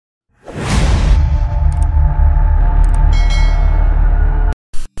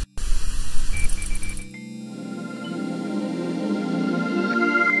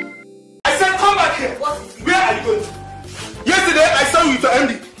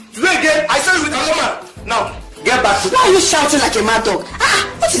you shouting like a mad dog? Ah,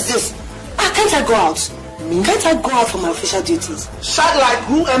 what is this? Ah, can't I go out? Can't I go out for my official duties? Shout like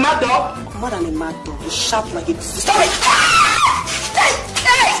who? A mad dog? More than a mad dog. You shout like a... Stop it!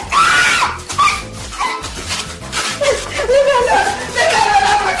 Hey! Leave me alone!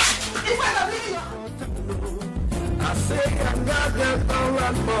 I say I'm not just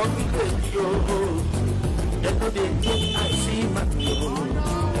around for me. I see money.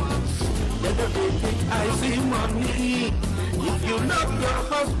 I see money. If you love your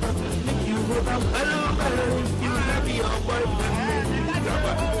husband, if you would have hello, if you love your boyfriend,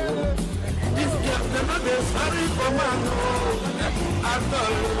 this girl never be sorry for my love.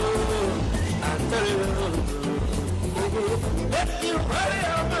 I tell you, let you hurry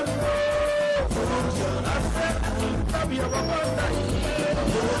up and go. I said, I love your husband.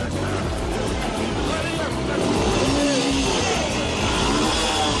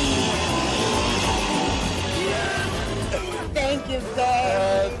 Thank you,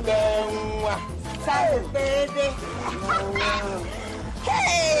 baby. Sorry, baby.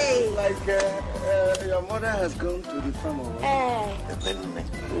 Hey! Like your mother has gone to the farm already.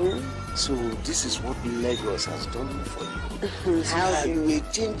 So this is what Lagos has done for you. How's you a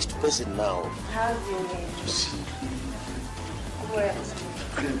changed person now. How's your name? You see. Where?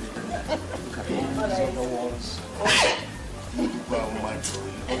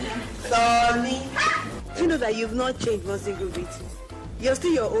 Sonny. Do you know that you've not changed one single bit? You're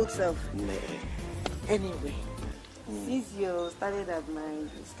still your old self. Nah. Anyway, since you started at my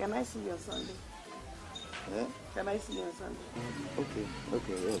place, can I see your Sunday? Yeah? Can I see you on Sunday?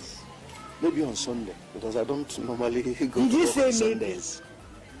 Okay, yes. Maybe on Sunday, because I don't normally go Did you say on Sundays.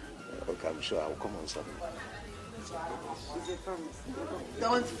 Maybe? Okay, I'm sure I'll come on Sunday. Is it promise?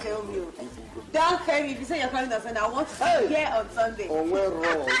 Don't fail me. Don't fail me. If you say you're coming on Sunday, I want to be here on Sunday. On where wrong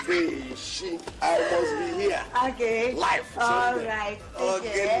day, I must be here. Okay. Live. All right.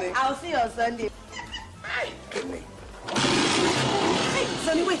 Okay. I'll see you on Sunday. Hey,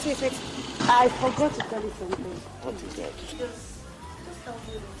 Sonny, wait. I forgot to tell you something. What is that? Just tell me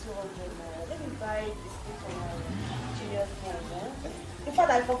the 200 naira. Let me buy this thing for my junior friend. In fact,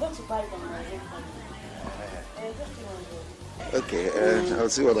 I forgot to buy it on my head. Just 200. Okay, I'll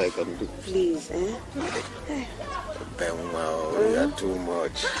see what I can do. Please, Wow, you are too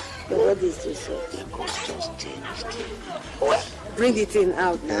much. But what is this? The cost just changed. Bring the thing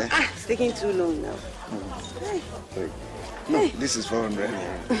out now. It's taking too long now. No, this is 400. I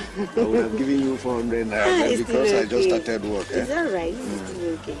would have given you 400 naira because I just started work. It's all right. It's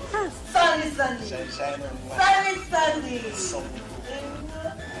still okay. Sunny.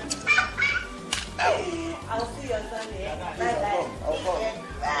 I'll see you on Sunday. Bye.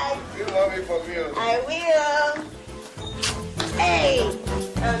 Bye. You love me for real. I will. Hey,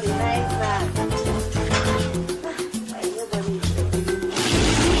 that'll be nice man.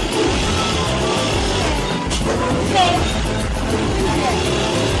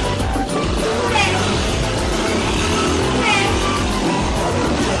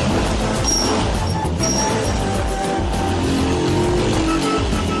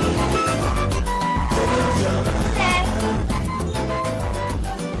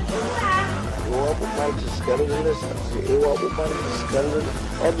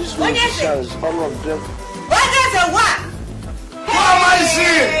 All these musicians, all of them. What is it? What? Who am I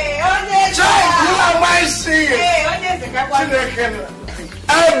seeing? Child, who am I seeing?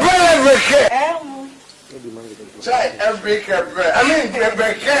 Child, I mean,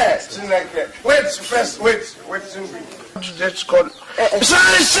 wait, first, wait. That's called.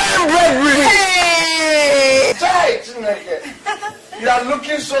 Same bread with it. Child, you are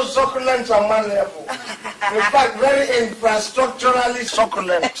looking so succulent and mannerable. In fact, very infrastructurally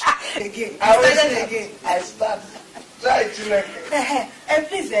succulent. Again. I start.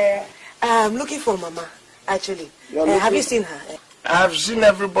 Please, I'm looking for Mama, actually. Have you seen her? I have seen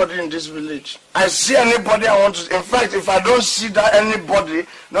everybody in this village. I see anybody I want to. In fact, if I don't see that anybody,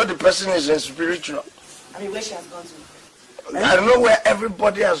 no, the person is in spiritual. I mean, where she has gone to? I know where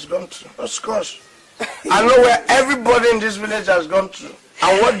everybody has gone to. Of course. I know where everybody in this village has gone to.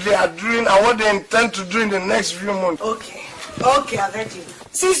 And what they are doing and what they intend to do in the next few months. Okay, I've heard you.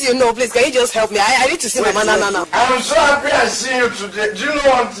 Since you know, please, can you just help me? I need to see Mama now. I'm so happy I see you today. Do you know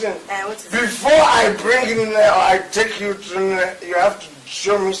one thing? Before I bring in there or I take you to you have to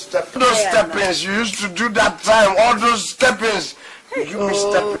show me steppings. Those steppings you used to do that time, all those steppings. You give me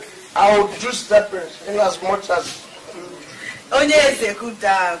steppings. I will do steppings in as much as. Oh yes, cool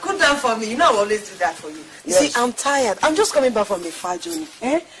down for me. You know I always do that for you. You see, I'm tired. I'm just coming back from a far journey.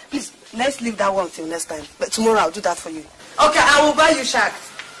 Please, let's leave that one till next time. But tomorrow I'll do that for you. Okay, I will buy you shark.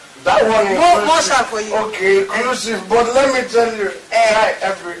 That one is more for you. Okay, inclusive. But let me tell you,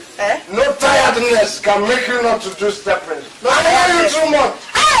 no tiredness can make you not to do stepping. I hear you too much.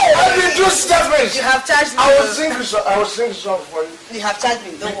 I will do stepping. You have charged me. I will sing a song for you. You have charged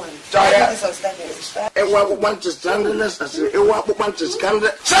me. Don't worry. Tired. I want to scandalous. I say, want to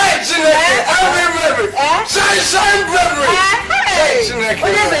scandal. Say, Chineke, every baby. Say, baby. Say, Chineke.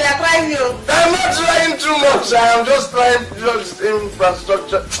 I'm not trying too much. I am just trying just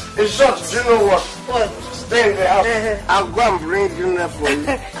infrastructure. In short, do you know what? What? Stay in the house. I'll go and bring you there for you.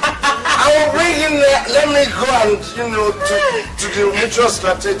 I will bring you there. Let me go and, to the mutual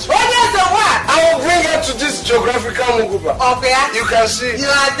strategy. What is the what? I will bring her to this geographical Muguba. Okay. You can see. You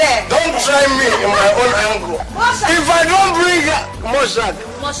are there. Don't try me in my own angle. If I don't bring her, Moshak,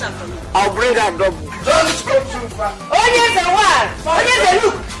 I'll bring her double. Don't go too far. What is the what? What is the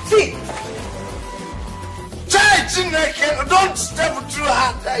look? See. Don't step too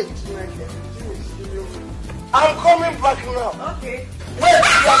hard. I'm coming back now. Okay. Wait,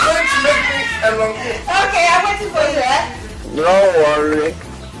 you are going to make me elongate. Okay, I'm waiting for you, eh? Don't worry.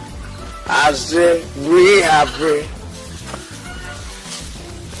 I say, be happy.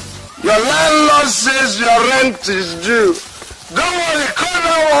 Your landlord says your rent is due. Don't worry, call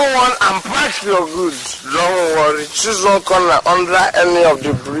 911 and pack your goods. Don't worry, choose one corner under any of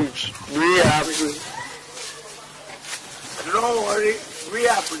the bridge. Be happy. Don't worry, be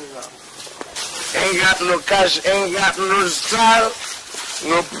happy now. Ain't got no cash, ain't got no style,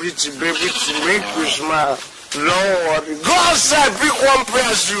 no pretty baby to make you smile. Don't worry. Go outside, pick one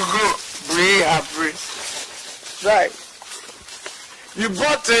place you go. Be happy. Right. You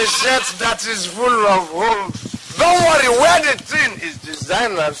bought a shirt that is full of holes. Don't worry, wear the thing is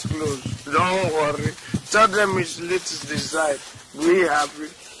designer's clothes. Don't worry. Tell them it's latest design. Be happy.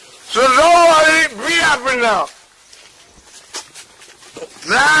 So don't worry, be happy now.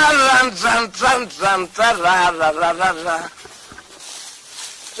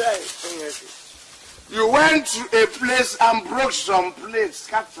 You went to a place and broke some plates,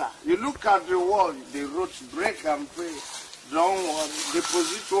 scatter. You look at the wall, they wrote break and pay. Don't worry, they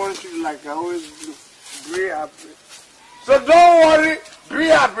position wants you like I always do. Be happy. So don't worry, be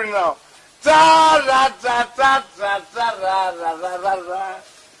happy now. Don't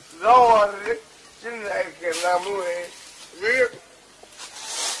worry,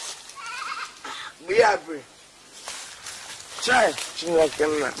 be happy. Child,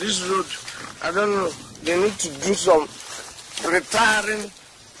 this road, I don't know, they need to do some retiring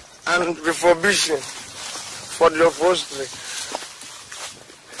and refurbishing for the upholstery.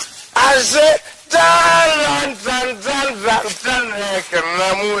 I say, don't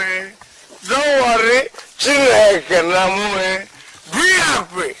worry, be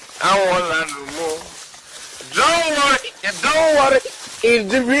happy. I want to know more. Don't worry,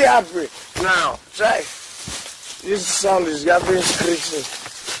 it'll be happy. Now, try. This sound is getting screeching.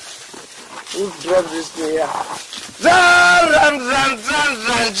 Who dropped this thing here? Don't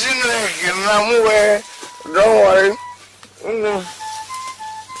worry. Don't worry.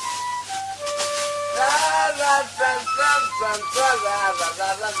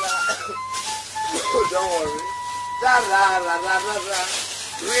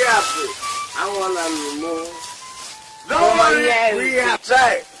 Be happy. I want to know more. Don't worry. Be happy.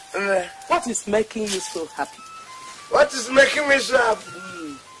 Try. What is making you so happy? What is making me so happy?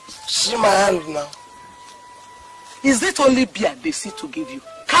 See my hand now. Is it only beer they see to give you?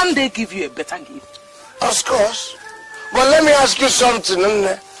 Can they give you a better gift? Of course. But let me ask you something.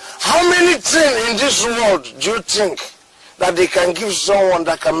 How many things in this world do you think that they can give someone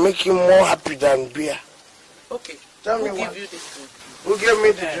that can make you more happy than beer? Okay. Tell me who what. Give you this drink? Who gave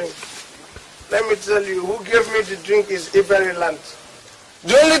me the drink? Let me tell you, who gave me the drink is Iberyland.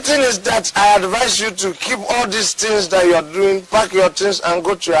 The only thing is that I advise you to keep all these things that you are doing, pack your things and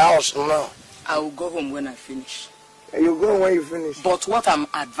go to your house now. I will go home when I finish. And you go when you finish. But what I'm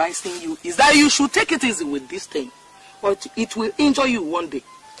advising you is that you should take it easy with this thing. But it will injure you one day.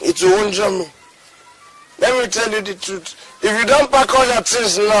 It will injure me. Let me tell you the truth. If you don't pack all your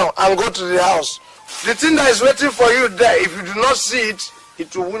things now and go to the house, the thing that is waiting for you there, if you do not see it,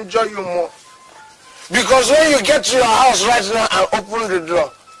 it will injure you more. Because when you get to your house right now and open the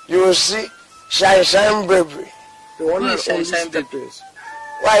door, you will see Shine Shine Baby. The one that Shine Shine Baby.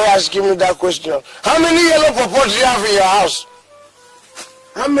 Why are you asking me that question? How many yellow pawpaws do you have in your house?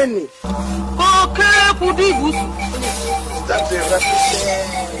 How many? That's a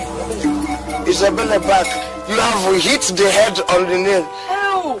Isabella back. You have hit the head on the nail.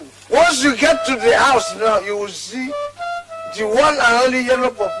 Oh. Once you get to the house now, you will see the one and only yellow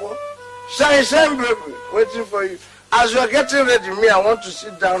pawpaw. Shine, Shine, Baby, waiting for you. As you're getting ready, me, I want to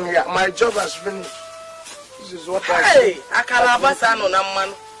sit down here. My job has finished. This is what Hey,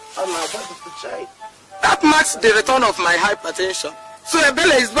 that marks the return of my hypertension. So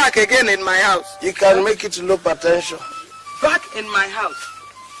Ebele is back again in my house. You can make it low potential. Back in my house.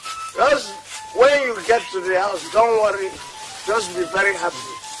 Just when you get to the house, don't worry. Just be very happy.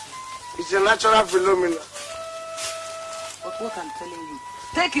 It's a natural phenomenon. But what I'm telling you,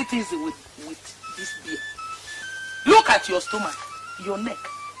 take it easy with this beer. Look at your stomach, your neck,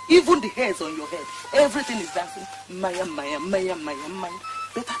 even the hairs on your head. Everything is dancing. Maya, Maya, Maya, Maya, Maya.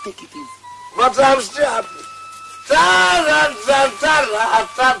 Better take it easy. But I'm still happy.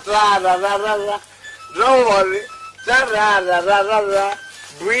 Don't worry.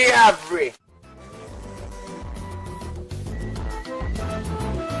 Be happy.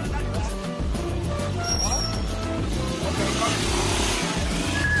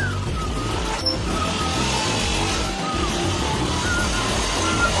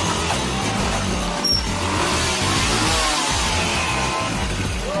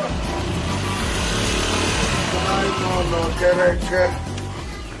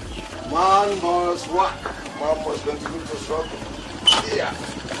 Man must work. Man must continue to struggle. Yeah.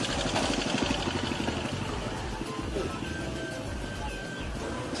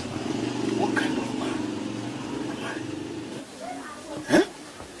 What kind of man am I? Huh?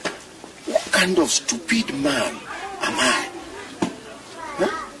 What kind of stupid man am I?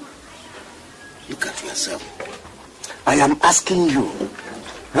 Huh? Look at yourself. I am asking you.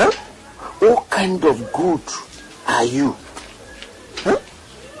 Huh? What kind of good are you? Huh?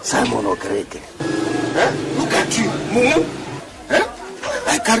 Simon Okereke. Huh? Look at you. Huh?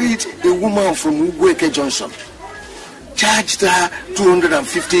 I carried a woman from Ugweke Junction. Charged her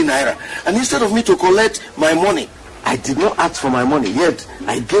 250 naira. And instead of me to collect my money, I did not ask for my money. Yet,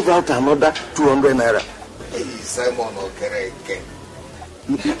 I gave out another 200 naira. Hey, Simon Okereke.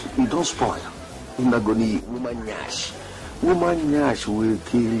 You don't spoil. You're not going to eat woman nyash. Woman nyash will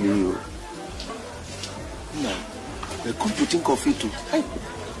kill you. No. They come to think of it too. Hey,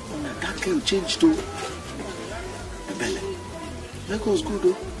 that can change too. Ebele, that goes good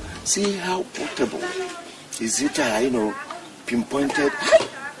though. See how portable is it? Pinpointed.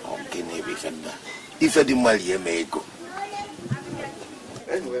 Okay, maybe if I didn't marry may go.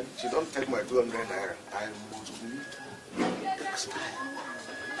 Anyway, she don't take my 200 naira. I must need textile.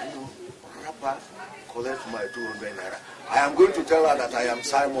 Rapper, collect my 200 naira. I am going to tell her that I am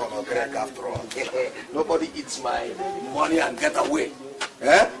Simon Okereke after all. Nobody eats my money and get away.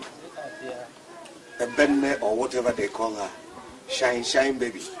 Eh? A Benne or whatever they call her. Shine,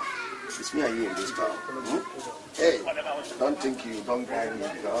 baby. It's me and you in this town. Hmm? Hey, don't think you don't grind me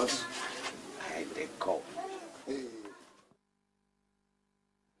because I take call. Hey.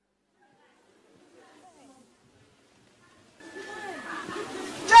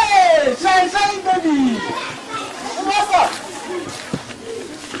 Hey, shine, baby. What's up?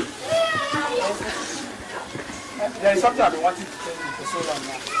 There is something I've been wanting to tell you for so long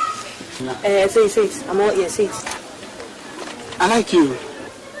now. Say it. I'm all ears, say it. I like you.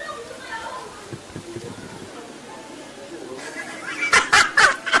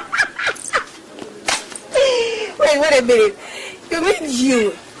 Wait a minute. You mean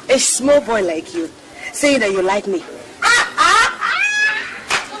you, a small boy like you, saying that you like me?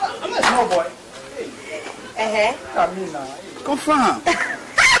 I'm not a small boy. Uh-huh. I mean, confirm.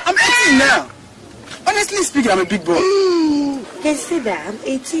 I'm 18 now. Honestly speaking, I'm a big boy. Can see that? I'm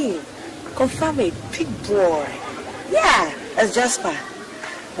 18. Confirm it. Big boy. Yeah, that's Jasper.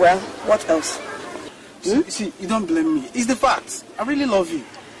 Well, what else? See, you don't blame me. It's the facts. I really love you.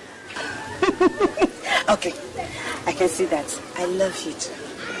 Okay, I can see that. I love you too.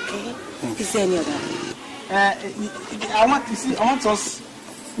 Okay? Is there any other? I want us,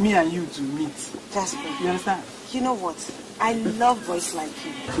 me and you to meet. Jasper. You understand? You know what? I love boys like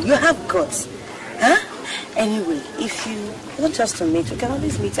you. You have guts. Huh? Anyway, if you want us to meet, we can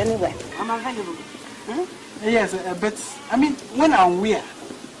always meet anywhere. I'm available. Yes, but I mean, when I'm where?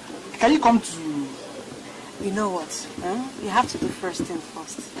 Can you come to... You know what? You have to do first thing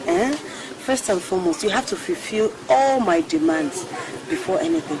first. First and foremost, you have to fulfill all my demands before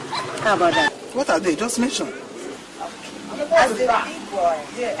anything. How about that? What are they? Just mention. As a big boy,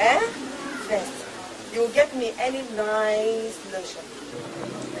 first, you will get me any nice lotion.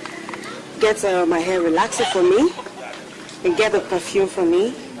 Get my hair relaxer for me. And get the perfume for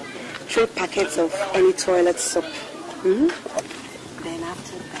me. 3 packets of any toilet soap. Then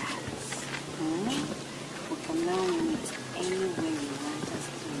after that, we can now meet anywhere you want us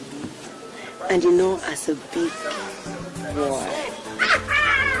to meet. And you know, as a big boy.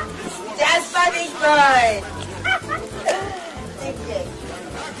 Just for big boy. there.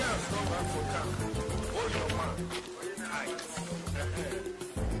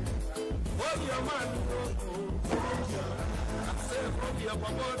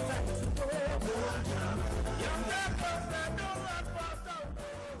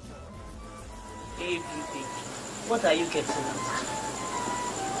 Hey, baby, what are you getting at?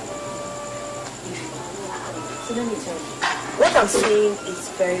 So let me tell you, what I'm saying is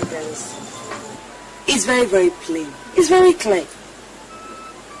very, very simple. It's very, very plain. It's very clear.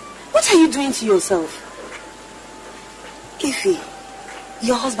 What are you doing to yourself? Ify,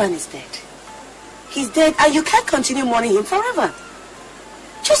 your husband is dead. He's dead and you can't continue mourning him forever.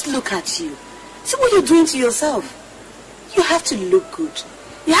 Just look at you. See what you're doing to yourself. You have to look good.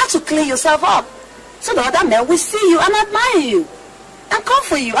 You have to clean yourself up. So the other men will see you and admire you. And come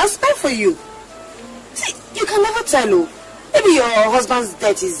for you and spend for you. See, you can never tell who. Maybe your husband's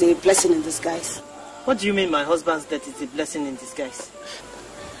death is a blessing in disguise. What do you mean my husband's death is a blessing in disguise?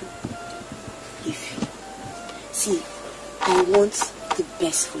 Ify, see, I want the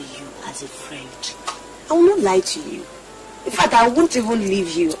best for you as a friend. I will not lie to you. In fact, I won't even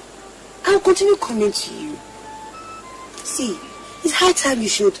leave you. I will continue coming to you. See, it's high time you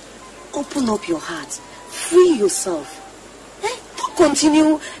should open up your heart. Free yourself. Don't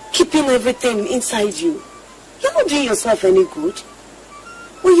continue keeping everything inside you. You're not doing yourself any good.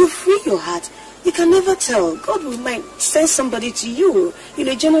 When you free your heart, you can never tell. God will might send somebody to you,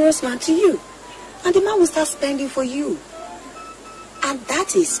 a generous man to you. And the man will start spending for you. And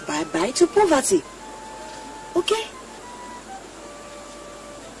that is bye-bye to poverty. Okay?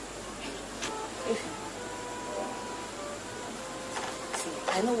 See,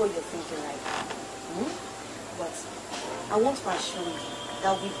 I know what you're thinking right now. But I want to assure you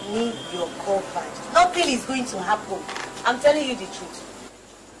that with me, you're covered. Nothing is going to happen. I'm telling you the truth.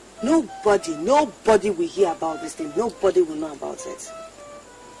 Nobody will hear about this thing. Nobody will know about it.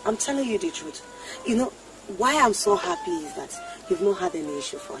 I'm telling you the truth. You know, why I'm so happy is that you've not had any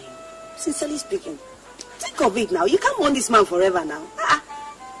issue for him. Sincerely speaking. Think of it now. You can't mourn this man forever now.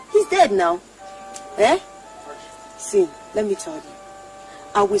 He's dead now. Eh? See, let me tell you.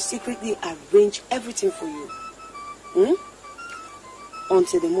 I will secretly arrange everything for you.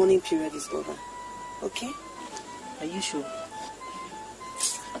 Until the mourning period is over. Okay? Are you sure?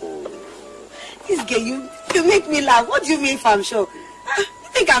 Oh, this girl, you make me laugh. What do you mean if I'm sure? You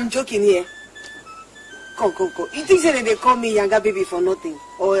think I'm joking here? Come. You think that they call me Inyanga baby for nothing?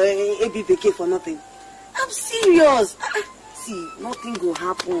 Or ABBK for nothing? I'm serious. See, nothing will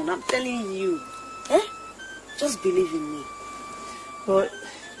happen. I'm telling you. Just believe in me. But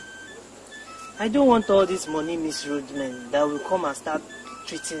I don't want all these money misroad men that will come and start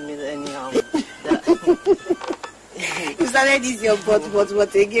treating me anyhow. You started this your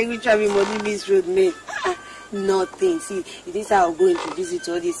but again we try me money misroad men. Nothing. See, this is how I'll go introduce you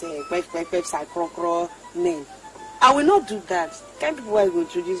to all these pep men. I will not do that. The kind of people I will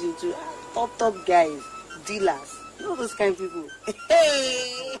introduce you to are top guys, dealers. You know those kind of people.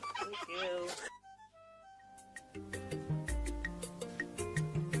 Hey!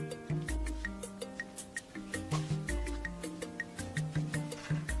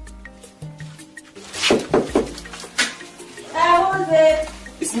 Who's it?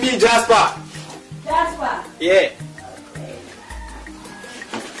 It's me, Jasper. Jasper? Yeah.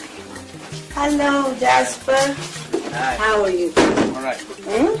 Hello, Jasper. Hi. How are you? Alright.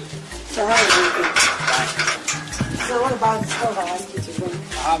 So how are you doing? Fine. So what about the stuff I asked you to bring? I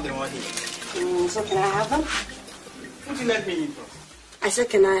have them all here. So can I have them? Would you let me in first? I said,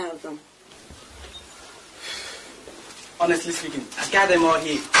 can I have them? Honestly speaking, I got them all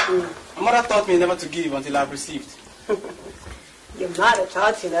here. My mother taught me never to give until I've received. Your mother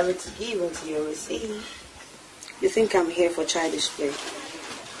taught you never to give until you receive. You think I'm here for childish play?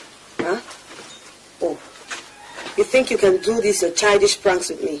 Huh? Oh. You think you can do these childish pranks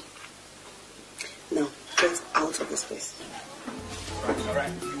with me? No. Get out of this place.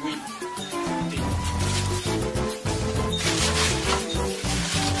 Alright. You win.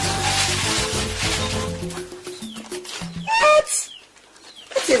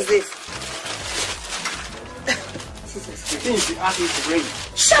 What is this? Things you asked me to bring.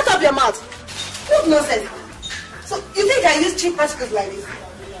 Shut up your mouth! What nonsense! So, you think I use cheap particles like this?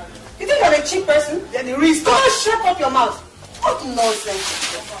 You think I'm a cheap person? Yeah, the real stuff. Oh, shut up your mouth! What nonsense!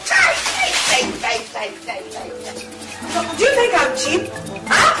 So, do you think I'm cheap?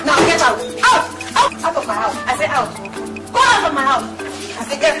 Huh? Now get out! Out! Out of my house! I said out! Go out of my house! I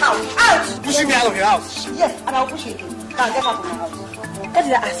said get out! Out! Pushing me out of your house. Yes, and I'll push you again. Now get out of my house. What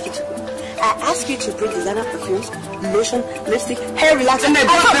did I ask you to do? I asked you to bring designer perfumes, lotion, lipstick, hair relaxer.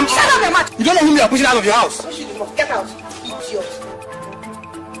 Shut up your mouth! You don't know whom you are pushing out of your house. Push you the mouth. Get out. It's yours.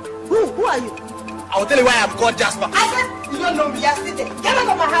 are you? I will tell you why I'm called Jasper. I said, you don't know me. You're sitting. Get out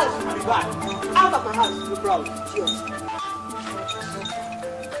of my house. I'll be back. Out of my house. No problem. Cheers.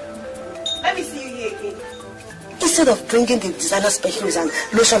 Let me see you here again. Instead of bringing the designer perfumes and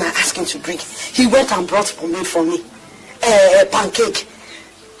lotion I asked him to bring, he went and brought pomade for me. Pancake,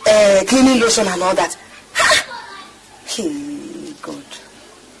 cleaning lotion and all that. Hey, God.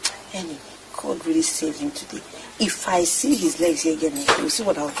 Anyway, God really saved him today. If I see his legs here again, you will see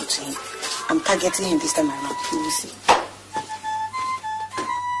what I'll do to him. I'm targeting him this time around. You will see.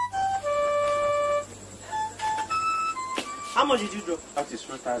 How much did you drop? That is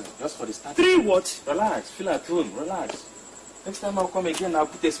 3,000. Just for the start. 3 what? Relax. Feel at home. Relax. Next time I'll come again, I'll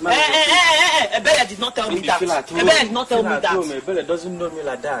put a smile. Ebele did not tell me that. Ebele did not tell me that. Ebele doesn't know me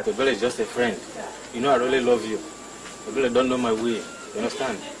like that. Ebele is just a friend. You know I really love you. Ebele don't know my way. You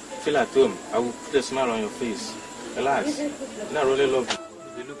understand? Feel at home. I will put a smile on your face. Relax. You know I really love you.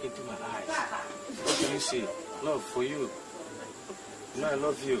 You look into my eyes. What can you say? Love for you. You know I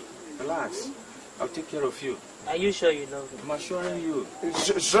love you. Relax. I'll take care of you. Are you sure you love me? I'm assuring you.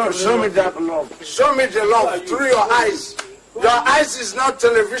 Show me that love. Show me the love through your eyes. Your eyes is not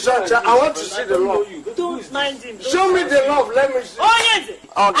television. I want to see the love. Don't mind him. Show me the love. Let me see. Oh, yes.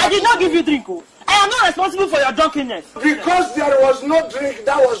 I did not give you drink. I am not responsible for your drunkenness. Because there was no drink,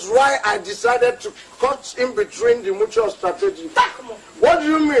 that was why I decided to cut in between the mutual strategy. What do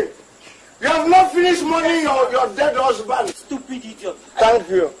you mean? You have not finished mourning your dead husband. Stupid idiot. Thank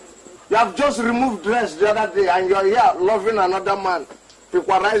you. You have just removed dress the other day and you're here loving another man,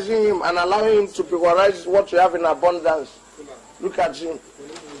 pecuarizing him and allowing him to pecuarize what you have in abundance. Look at him.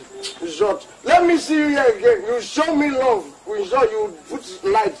 Short. Let me see you here again. You show me love. You put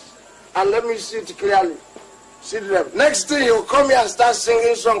lights and let me see it clearly. See them. Next thing you come here and start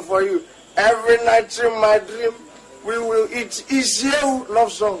singing song for you. Every night in my dream, we will eat Isieu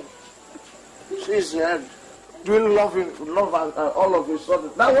love song. She's here doing love and all of a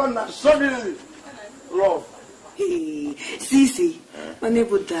sudden. That one suddenly love. Hey, Sisi, my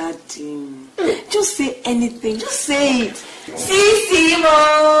neighbor daddy. Just say anything. Just say it. Sisi,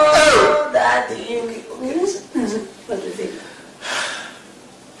 mom, daddy. What is it?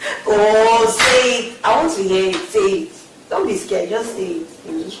 Oh, say it. I want to hear it. Say it. Don't be scared. Just say it. I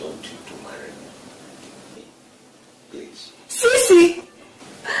just want you to marry me. Please. Sisi,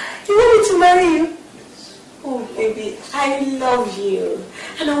 you want me to marry you? Oh, baby, I love you.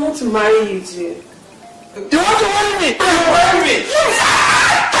 And I want to marry you too. You want to marry me? You marry me? Yes.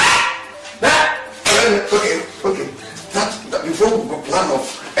 Okay. That before we plan of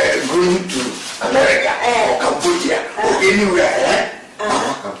going to America or Cambodia or anywhere,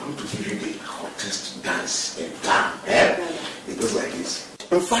 I'm going to give you the hottest dance in town. It goes like this.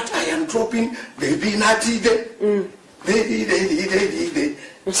 In fact, I am dropping baby Natty day. Baby.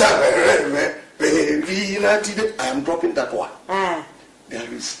 Baby Natty day. I am dropping that one.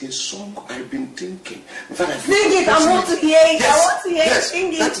 There is a song I've been thinking. In fact, sing it. I want to hear it. Yes, I want to hear it.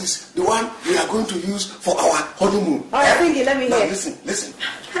 Sing it. That is the one we are going to use for our honeymoon. All right, sing it. Let me hear. Now listen.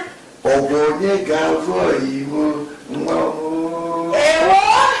 Obonye gavo iwo mwamu. Obonye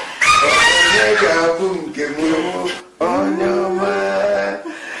gavo mkemu onyoma.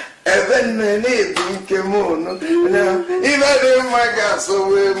 Even many mkemu no. Even magaso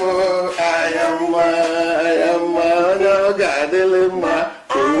wemo. I am no gadelema.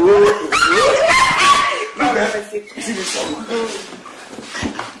 See this song?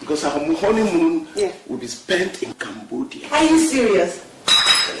 Because our honeymoon will be spent in Cambodia. Are you serious?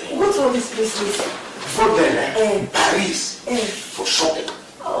 What's all this business? For then, Paris, for shopping.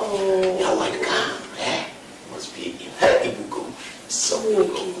 Oh. Your white car, must be in her Ibugo. So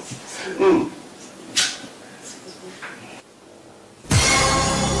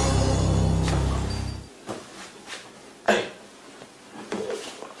Okay.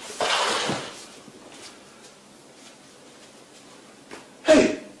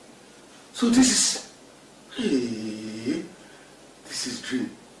 Hey, so this is dream.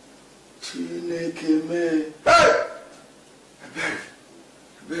 Chineke me. Hey! I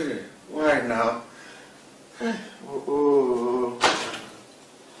beg. Why now? Hey. Oh.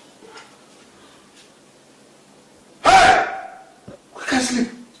 Hey! I can't sleep.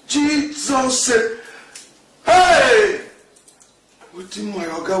 Jesus said, hey! What my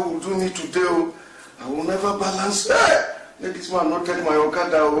Oga will do me today? I will never balance. Hey! Let this man not take my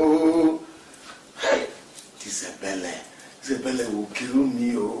Okada. Oh. Hey! Isabella will kill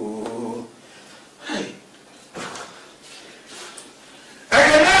me. Oh. Hey!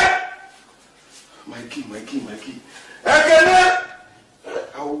 My key.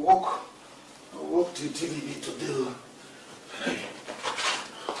 I'll walk to TDB today. Hey.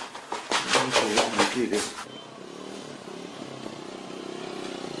 here.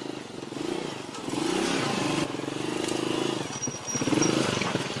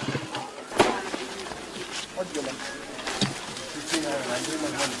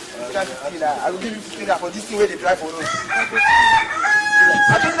 I will give you 15 naira for this thing where they drive for us.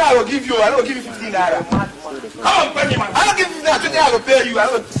 I think I will give you. I don't give you 15 naira. Come on, pay me, man. I don't give you 15 naira. I think I will pay you. I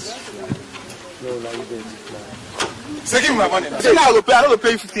don't. Say, give me my money. I think I will pay. I don't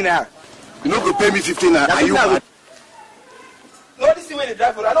pay you 15 naira. You not go pay me 15 naira. Are you mad? No, this thing where they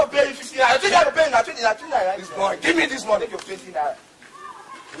drive for us. I don't pay you 15 naira. I think I will pay you now 20 naira. This boy, give me this money. Take your 20 naira.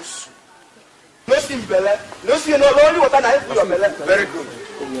 No steam belly. No steam. No only water. Now for your belly. Very good.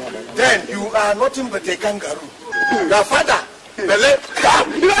 Then you are nothing but a kangaroo. Your father, Bele,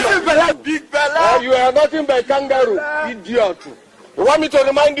 big Bele. You are nothing but a kangaroo, idiot. You want me to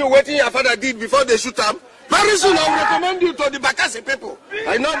remind you what your father did before they shoot him? Very soon I will recommend you to the Bakassi people.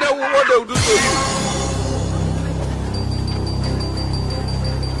 I know what they will do to you.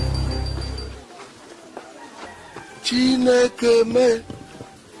 Chineke me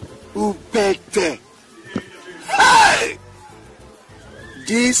upete. Hey!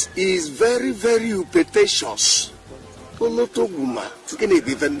 This is very, very upetitious.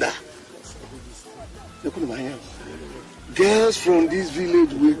 Girls from this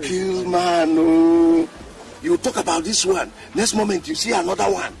village will kill man. Oh. You talk about this one. Next moment you see another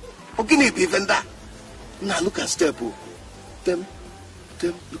one. Now look at step. Them,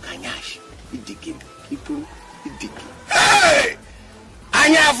 look at Nyash. Hey!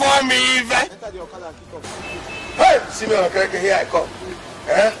 Anya for me, hey, see me on the here I come.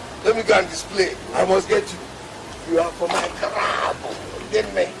 Eh? Let me go and display. I must get you. You are for my crab.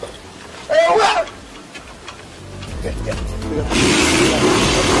 Get me. Hey, well.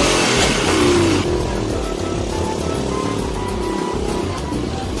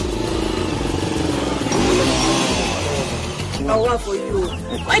 I want for you.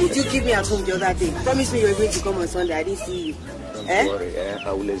 Why did you keep me at home the other day? Promise me you were going to come on Sunday. I didn't see you. Don't worry,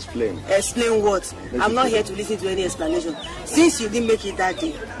 I will explain. Explain what? I'm not here to listen to any explanation. Since you didn't make it that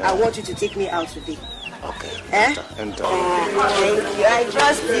day, I want you to take me out today. Okay. Enter. Thank you. I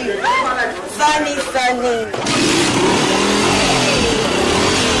trust you. Sunny.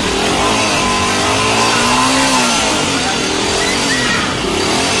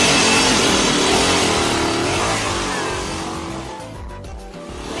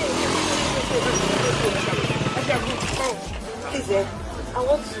 Please, I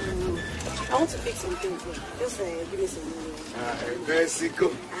want to fix some things here. Just give me some money. Mexico.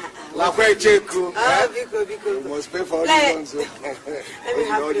 Biko. You must pay for all the ones. Let me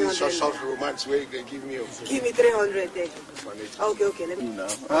have all these 300. short romance where you can give me. Give me 300 then. Okay, let me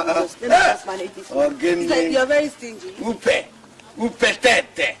just manage this. Okay. It's like you're very stingy. Upe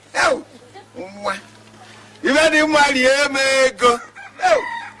tete. Oh, you ready, money, go. Oh,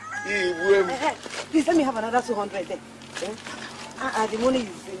 please let me have another 200 then. The money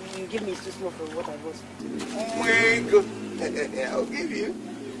you give me is too small for what I was. I'll give you.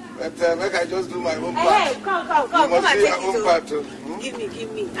 But make I just do my own part. Hey, come and take your own part too. Give me.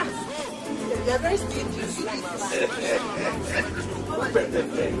 You're very stingy.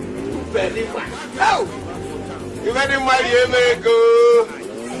 Oh, you ready, money, go.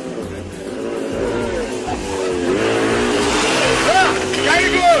 Carry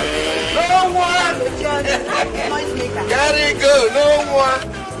go. No more. Carry go. No more.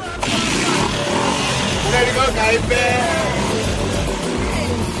 Let it go, Kaipe.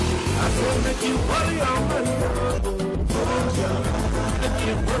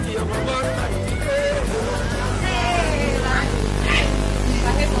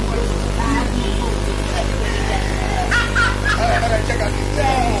 Check out this.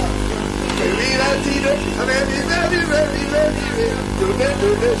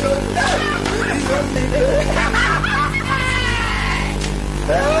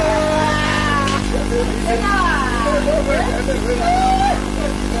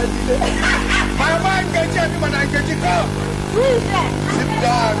 My man can check him and I can check out. Sit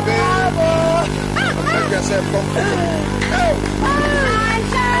down, baby. Make yourself comfortable.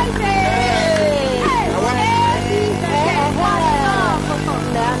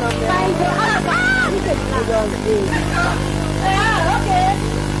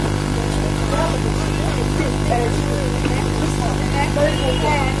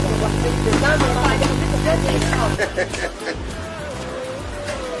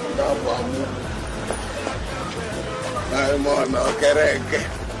 I'm on okay.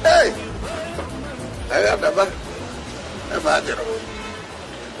 Hey, I got the back.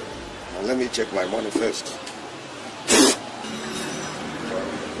 Let me check my money first.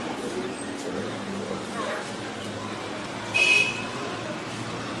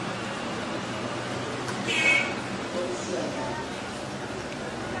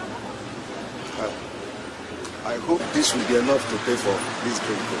 hope this will be enough to pay for this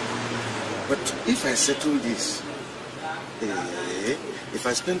drink. But if I settle this, if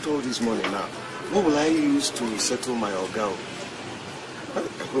I spend all this money now, what will I use to settle my organ? I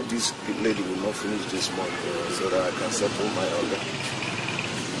hope this lady will not finish this month so that I can settle my organ.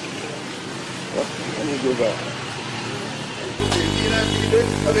 Well, let me go back.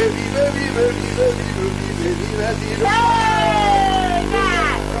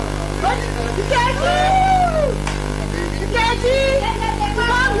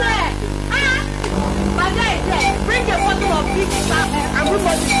 Bring your bottle of big stuff and put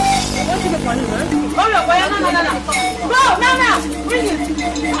what you want to make money, man. Oh, no. Go, now. Bring it.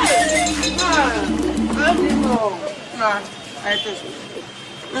 I don't know. Nah, I just.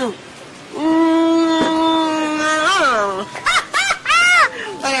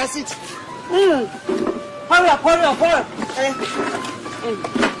 That's it. Hurry up.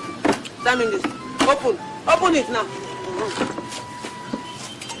 Damn this. Open it now.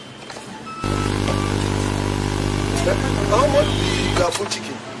 How much do you got for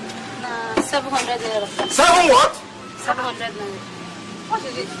chicken? 700 naira. 7 what? 700 naira. What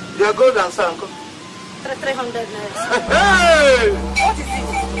is it? You are gold and sand. 300 naira. Hey! What is it?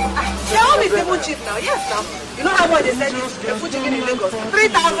 They're all table cheap now. Yes, now. You know how much they sell the food chicken in Lagos?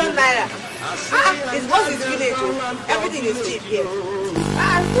 3,000 naira. It's what is village. Everything is cheap here.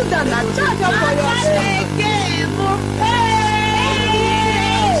 Sit down and charge up for your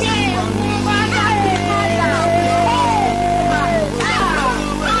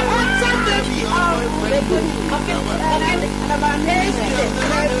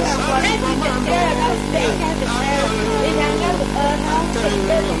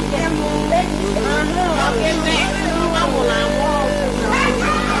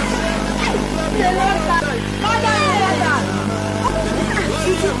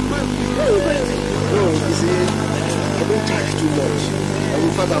You see, I don't charge too much.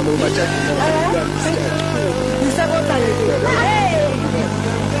 In fact, I'm overcharging more. The second time you do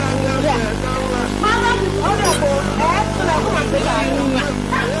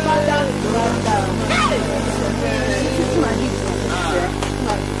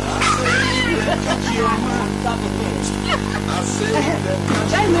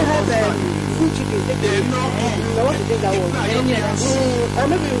food chicken. I want to take that one. Or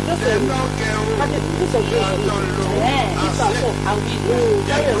maybe you just do some good. I'll give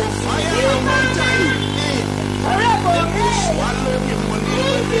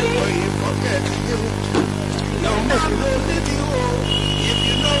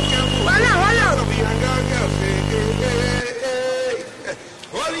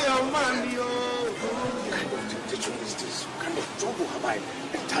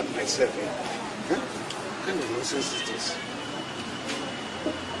myself in. What kind of nonsense is this?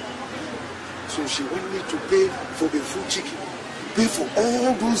 So she wanted me to pay for the food chicken, pay for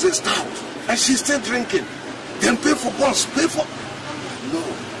all those stout, and she's still drinking. Then pay for bus, pay for... No.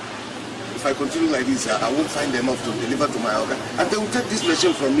 If I continue like this, I won't find enough to deliver to my organ, and they will take this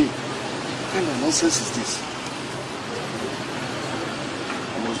machine from me. What kind of nonsense is this?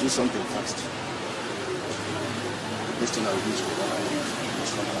 I must do something fast. The best thing I will do is to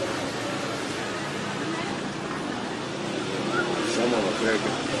someone will play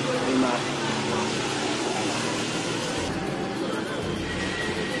again.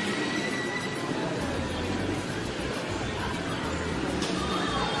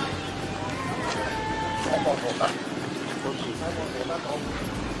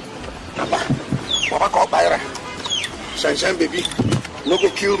 Sunshine, baby, no go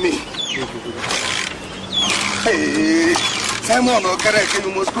kill me. Hey, Simon, okay, you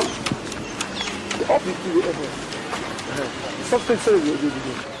must go. Something so you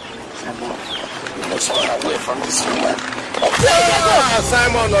Simon, you must run away from this woman.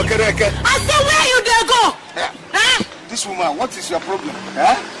 Simon, okay. I said, where you there go? Yeah. Huh? This woman, what is your problem?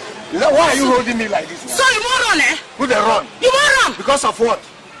 Huh? Why are you holding me like this? So you won't run, eh? Who they run? You won't run. Because of what?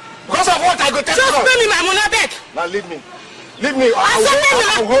 Because of what I go take just pay me my money, I beg. Now leave me. Leave me. I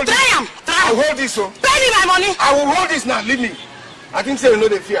will hold this. I will hold this. So. Pay me my money. I will hold this now. Leave me. I think say you know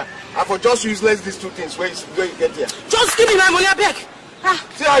the fear. I for just useless these two things where you get here. Just give me my money, I beg.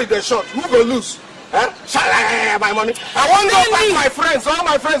 See how you get shot. Who go lose? Huh? My money. I want to go back my friends. All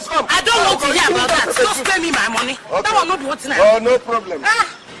my friends come. I don't want to hear about that. Just pay me my money. Okay. That will not be what's in it. Oh, no problem.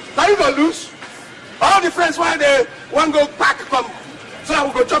 Now you gonna lose? All the friends why they want to go back come. So I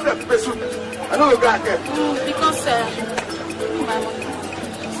will go chop them pepper soup. I know you go back there. Because my money.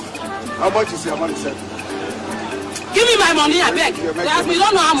 How much is your money, sir? Give me my money, I beg. There's me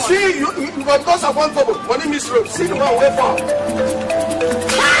don't know how much. See, you because of one trouble. Money miss road. See the one way far.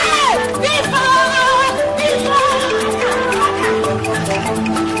 Hey! People!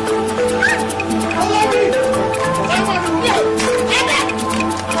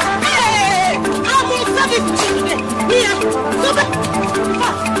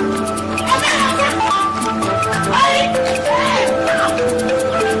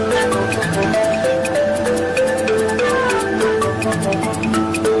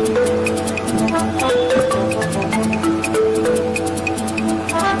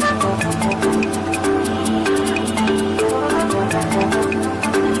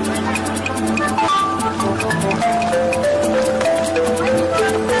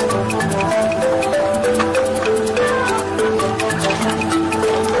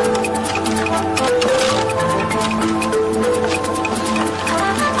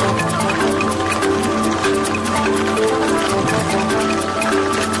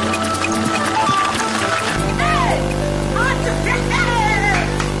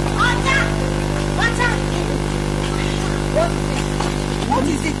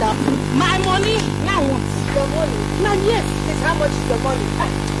 is it now? My money. Now what? Your money? Now yes. Please, how much is your money?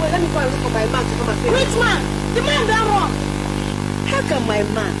 Well, let me go and look for my man to come and pay. Which man? The man that one. How can my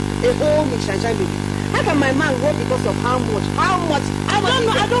man, a whole Mishajami, how can my man work because of how much? How much? I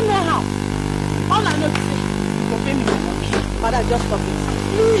don't know how. All I know is you can pay me my money. Mother, just stop it.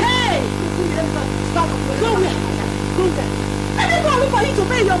 Hey! Stop. Go where? Go where? I didn't go look for you to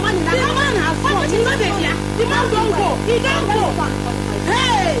pay your money. Now. The man has gone. He's not there. The man don't go. He don't go.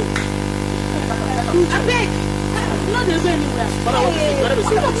 Hey! I beg. Not the way anywhere. But I want to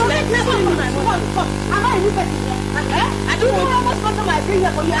see. Am I a new person here? I don't know how much money I bring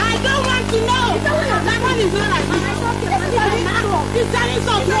here for you. I don't want to know. That one is not like mine. He's telling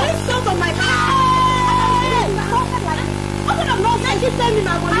something. He's out of my car. Open up, no, thank you, send me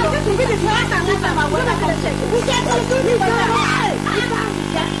my money. I'm just going to give it to you. We can't do this.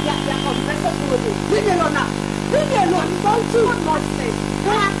 Leave me alone now. Leave me alone. Don't do much things.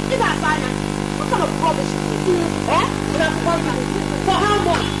 Give us finance. What kind of rubbish is this? For how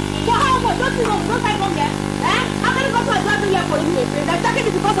much? For how much? Don't you know? Don't I come here? How many people are driving here for you? They're taking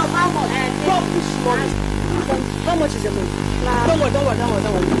it because of how much? Rubbish money. How much is the money? Don't worry.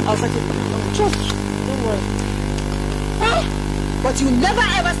 I'll set it. Just don't worry. But you never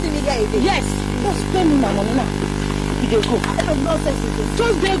ever see me here again. Yes. Just pay me my money now. You go. I have nonsense with this.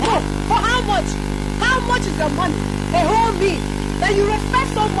 Just they go. For how much? How much is your money? A whole meal that you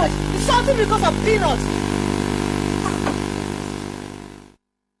respect so much. It's something because of peanuts.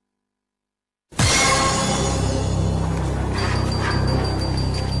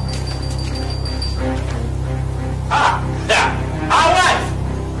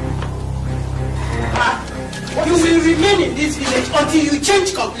 Until you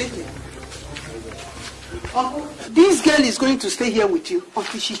change completely. Uncle, this girl is going to stay here with you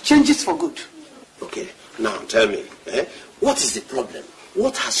until she changes for good. Okay, now tell me, what is the problem?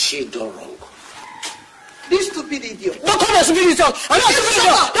 What has she done wrong? This stupid idiot. Don't come and stupid idiot!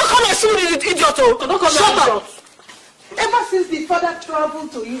 Don't come and stupid idiot! Don't come Shut up! Ever since the father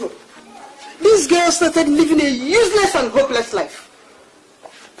traveled to Europe, this girl started living a useless and hopeless life.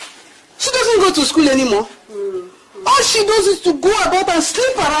 She doesn't go to school anymore. All she does is to go about and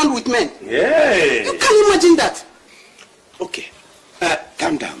sleep around with men. Yeah. You can imagine that. Okay.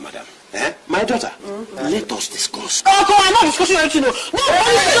 Calm down, madam. My daughter, let us discuss. Oh, come on, I'm not discussing anything. Nobody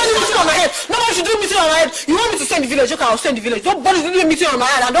should do meeting on my head. Nobody should do meeting on my head. You want me to send the village? Okay, I'll send the village. Nobody should do meeting on my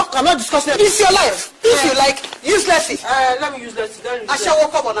head. I'm not discussing it. It's your life. If you like, useless it. Let me use that. I shall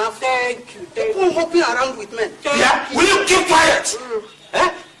walk up on her. Thank you. People hopping around with men. Yeah? Will you keep quiet?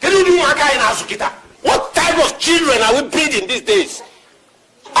 Can you do Aka in Asukita? What type of children are we breeding these days?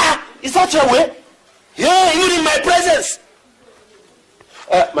 Is that your way? Yeah, even in my presence.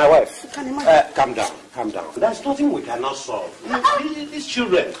 My wife, calm down. There's nothing we cannot solve. These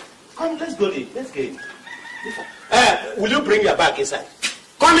children. Come, let's go in. Let's get in. Will you bring your bag inside?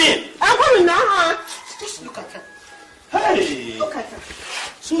 Come in. I'm coming now. Just look at her. Hey. Look at her.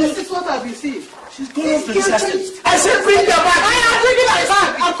 So this is what I've been seeing. She's going to this estate. I said bring your bag. I am bringing my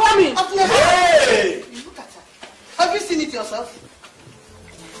bag. I'm coming. Hey. Look at her. Have you seen it yourself?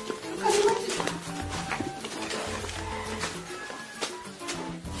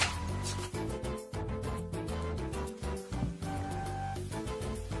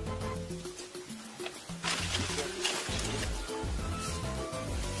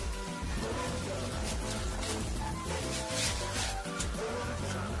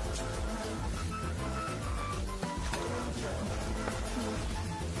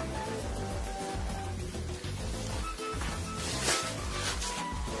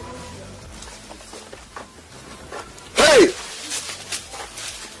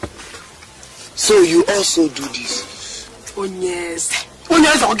 So you also do this? Oh yes. Oh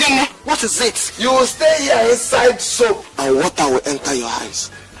yes, again. What is it? You will stay here inside soap and water will enter your eyes.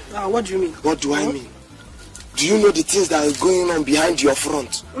 What do you mean? What do I mean? Do you know the things that are going on behind your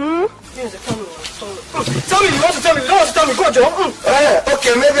front? Yes, tell me. Tell me, you want to tell me? You don't want to tell me? Go, Joe.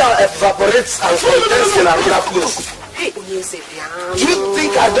 Okay, maybe I'll evaporate and condense in another place. Hey, do you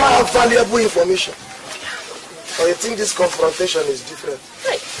think I don't have valuable information? Or you think this confrontation is different?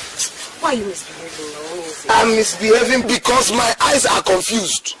 Hey, why are you misbehaving? I'm misbehaving because my eyes are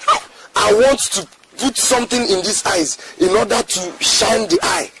confused. I want to put something in these eyes in order to shine the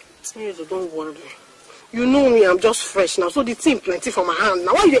eye. Don't worry. You know me, I'm just fresh now, so the thing plenty for my hand.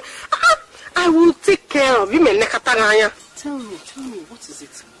 Now, why you? I will take care of you, man. Tell me, what is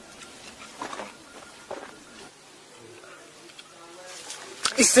it?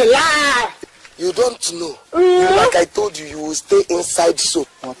 It's a lie. You don't know. Like I told you, you will stay inside soap.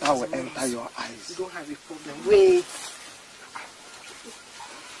 Water will enter your eyes. You don't have a problem. Wait.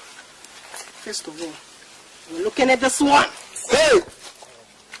 First of all, we're looking at this one. Hey!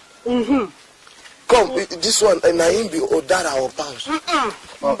 Come, this one, and I be Odara or Pounds.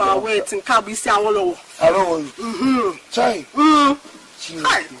 But wait, and can't be seen all over. I don't want. Try.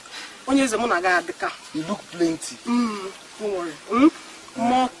 When you're the monaga, you look plenty. Don't worry.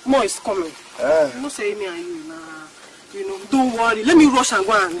 More is coming. You say me and you now. You know, don't worry. Let me rush and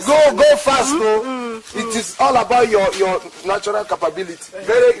go and go fast, though. It is all about your natural capability.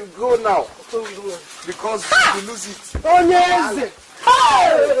 Very go now, because you lose it. Oh yes.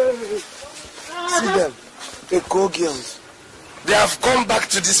 See them, Echo girls. They have come back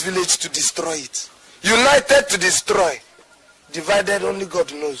to this village to destroy it. United to destroy. Divided, only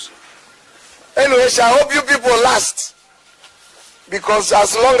God knows. Anyway, I hope you people last. Because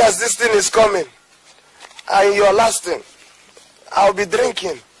as long as this thing is coming, and you're lasting, I'll be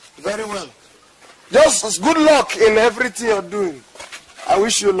drinking very well. Just good luck in everything you're doing. I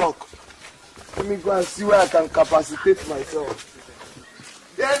wish you luck. Let me go and see where I can capacitate myself.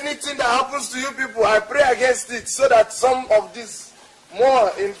 Anything that happens to you people, I pray against it so that some of this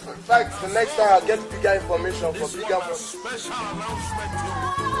more, in fact, the next time I'll get bigger information for bigger money.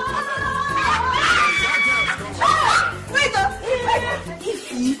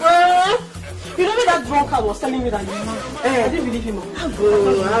 You know that drunkard was telling me that you know. I didn't believe him. How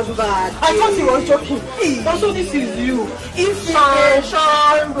bad. I thought he was joking. Also, this is you.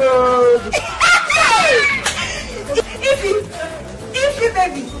 If you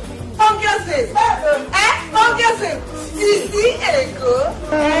baby, pump yourself. Pump yourself. Sisi, ego.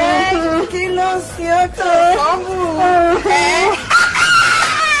 Kilo sioko.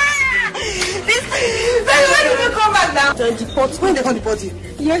 When did you come back now? When they come deport you?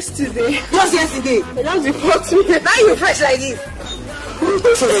 Yesterday. Just yesterday. They just deport me. Now you fresh like this.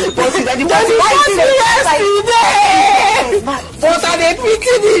 So they deport you. They deport me yesterday. But are they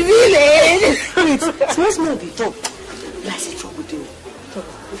picking the village? Wait, small be talk. That's a trouble deal.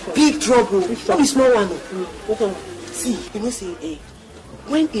 Big trouble. Only small one. See, you know say,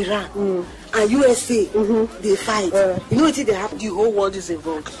 when Iran and USA they fight, you know what they happen? The whole world is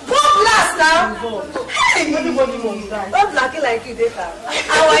involved. What blast now? Hey, everybody must die. Not blacking like you, data.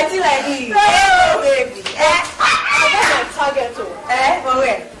 And whitey like you. Oh, baby. That's my target. For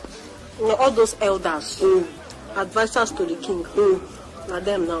where? All those elders, advisors to the king. Now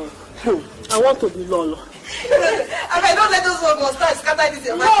them now. I want to be Lolo. I mean, don't let those ones start scatter this.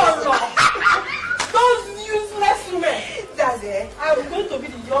 No. Those useless women. That's it. I'm going to be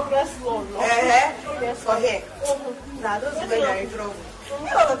the youngest Lolo. Yes, for here. Now, those women are in trouble.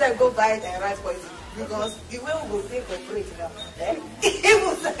 All of them go buy the rice poison. Because the way we go pay for free now.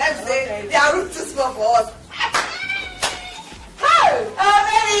 Even sometimes say they are too small for us. Oh,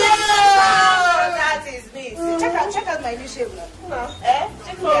 baby, that is me. See, check out my new shape now.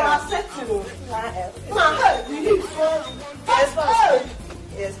 Check me out.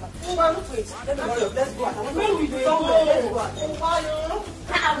 Yes, ma'am. Wait, let me go. Let's go.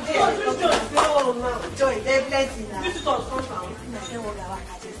 Joy, they're plenty now.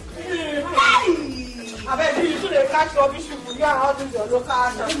 I bet you should have catch rubbish people. You are out of your local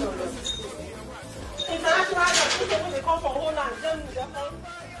account. International people, they come from Holland.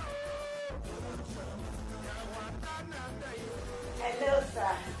 Hello,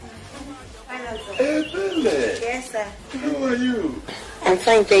 sir. Hey, Belle. Yes, sir. How are you? I'm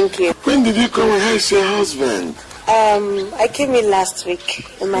fine, thank you. When did you come and how's your husband? I came in last week,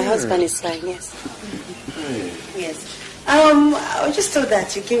 and my husband is fine, yes. Yes. I was just told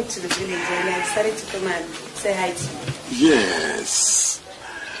that you came to the village, and I decided to come and say hi to you. Yes.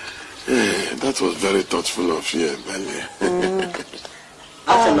 That was very thoughtful of you, Belle.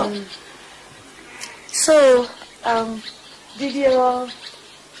 So, did your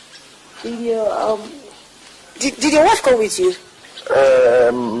wife come with you?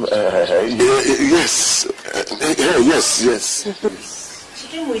 Yes. Yes. She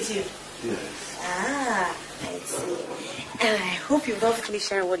came with you? Yes. Ah, I see. And I hope you've not finished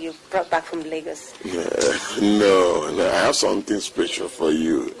sharing what you brought back from Lagos. No, I have something special for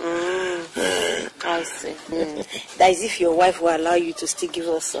you. I see. That is if your wife will allow you to still give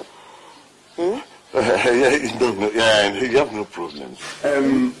us some. No, you have no problem.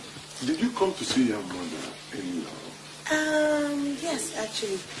 Did you come to see your mother-in-law? Yes,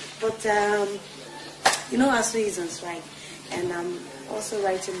 actually. But, you know, our is on strike. And I'm also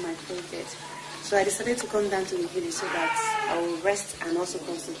writing my project. So I decided to come down to the village so that I will rest and also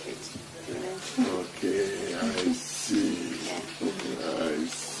concentrate. You know? Okay, I see. I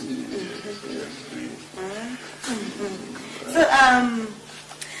see. So,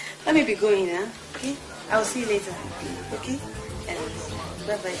 let me be going now. Okay? I'll see you later. Okay?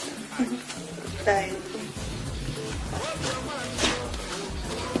 Bye-bye. Bye.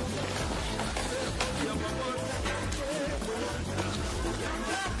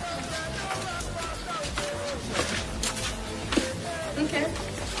 Okay.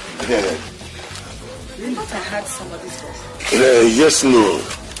 Yeah. I thought I had somebody's voice. Yes, no.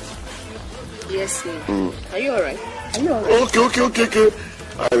 Yes, no. Are you alright? Are you alright? Okay.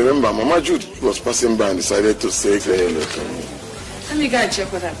 I remember Mama Jude was passing by and decided to say hello to me. Let me go and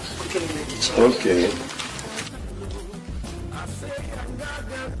check what I'm cooking in the kitchen. Okay.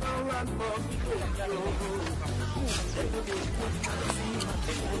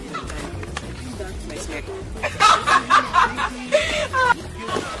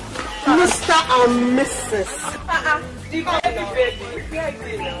 Mr. and Mrs.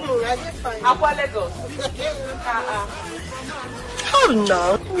 How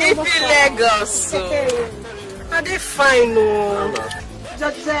now? If you Lagos, Are they fine?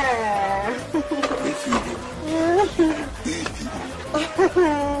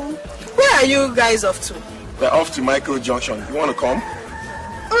 Where are you guys off to? We're off to Michael Junction. You want to come?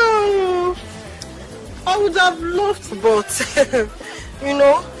 I would have loved, but you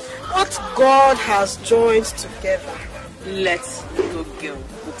know, what God has joined together. Let's go, girl.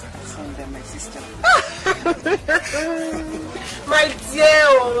 Sunday, my sister. My dear,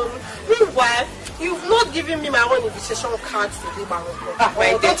 meanwhile, you've not given me my own invitation card today,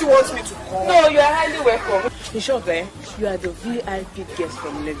 Maroko. Don't you want me to come? No, you are highly welcome. In short, you are the VIP guest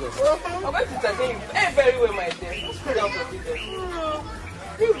from Lagos. I'm going to entertain you very well, my dear. Sit down for dinner.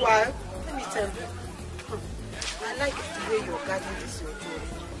 Meanwhile, let me tell you, I like the way you're guarding this your job.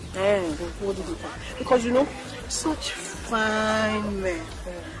 Because you know, such fine men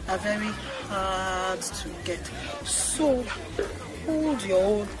are very hard to get. So hold your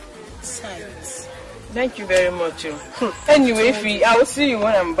own sides. Thank you very much. Anyway, I will see you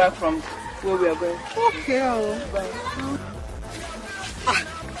when I'm back from where we are going. Okay, bye.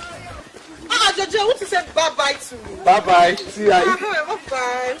 Jojo, I want to say bye-bye to me. Bye-bye. See ya.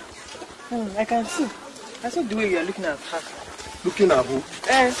 Bye-bye. I can see. I saw the way you are looking at her. Looking at who?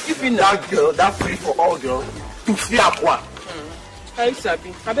 If you know. That girl, that free for all girl. To free up what? Hi,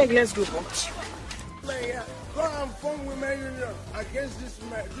 Sabi. I beg, let's go. Go and form women union against this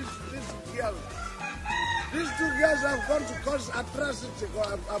girl. These two girls have gone to cause atrocity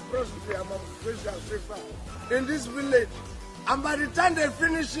among Christians in this village. And by the time they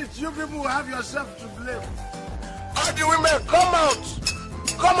finish it, you people will have yourself to blame. All the women, come out.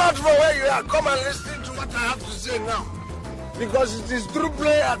 Come out from where you are. Come and listen to what I have to say now. Because it is through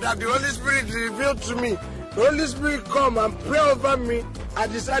prayer that the Holy Spirit revealed to me. The Holy Spirit come and pray over me. I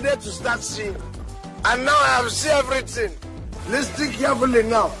decided to start seeing. And now I have seen everything. Listen carefully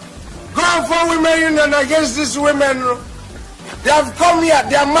now. Go and form women union against these women. They have come here.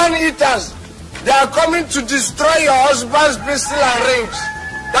 They are man-eaters. They are coming to destroy your husband's pistol and rings.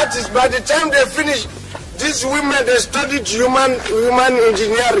 That is, by the time they finish, these women, they studied human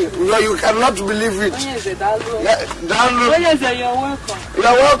engineering. You cannot believe it. You're welcome.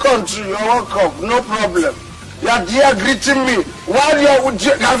 You're welcome too. You're welcome. No problem. You are here greeting me.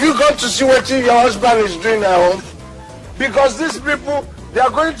 Have you gone to see what your husband is doing at home? Because these people, they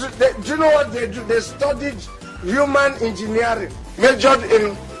are going to. Do you know what they do? They studied human engineering, majored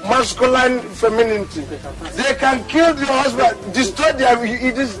in masculine femininity. They can kill your husband, destroy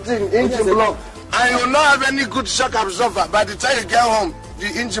this thing, engine block, and you will not have any good shock absorber. By the time you get home, the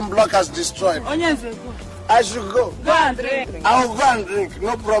engine block has destroyed. I should go. Go and drink. I will go and drink,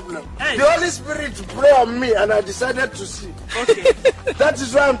 no problem. Hey. The Holy Spirit pray on me and I decided to see. Okay. That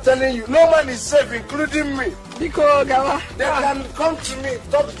is why I'm telling you, no man is safe, including me. Because they can come to me,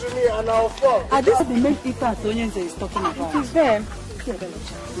 talk to me, and I'll fall. Are these the main people Onyenze is talking about? It is them.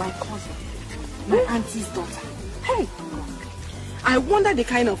 My cousin, my auntie's daughter. Hey, I wonder the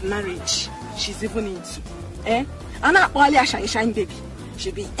kind of marriage she's even into. And not only a shine baby.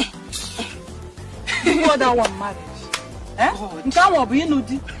 She be you know that one marriage.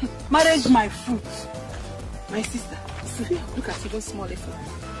 Marriage my fruit. My sister, Sophia, look at even small effort.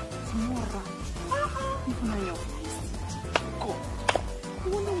 Small round. Even on your face. God, I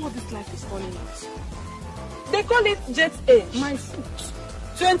wonder what this life is calling us. They call it jet age. My foot.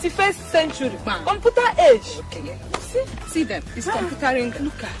 21st century. Bam. Computer age. Okay. See them. It's computering.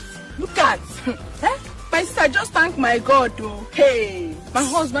 Look at. My sister, just thank my God, though. Hey, my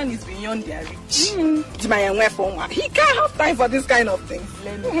husband is beyond their reach. He can't have time for this kind of thing.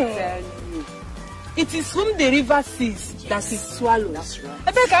 Let me tell you. It is whom the river sees that it swallows. That's right.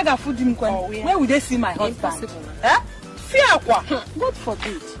 I beg I got food in where would they see my husband? Fear. God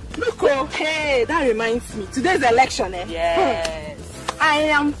forbid. Look, hey, that reminds me. Today's election, Yes. I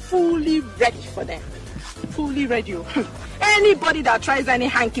am fully ready for them. Fully ready. Anybody that tries any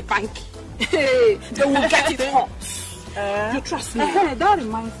hanky-panky, they will get it hot. You trust me? That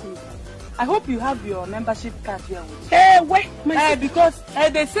reminds me. I hope you have your membership card here with you. Wait. Because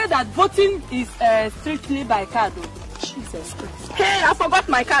they say that voting is strictly by card. Jesus Christ. Hey, I forgot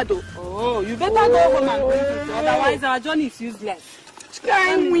my card. Oh, you better go home and bring it. Otherwise, our journey is useless.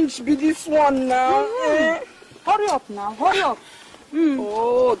 Can't winch be this one now. Hurry up now. Hurry up.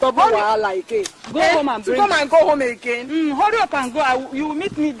 Oh, double like it. Go home and bring it. Come and go home again. Hurry up and go. You will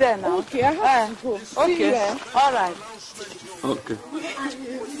meet me there now. Okay, I have to go. Okay. All right. Okay. What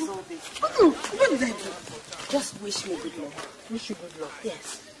did I do? Just wish me good luck. Wish you good luck.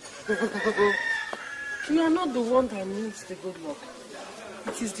 Yes. You are not the one that needs the good luck.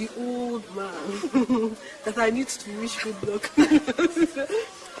 It is the old man that I need to wish good luck.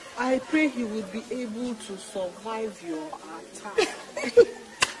 I pray he will be able to survive your attack.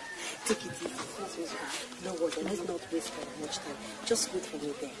 Take it easy. No worries. Let's not waste much time. Just wait for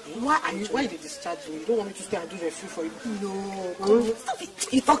me there. Eh? Why did you discharge me? You don't want me to stay and do the free for you? No. Stop it.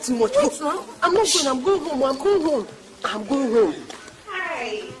 You talk too much. Wait now. I'm not going. I'm going home. I'm going home.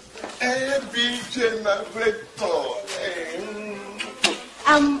 Hi.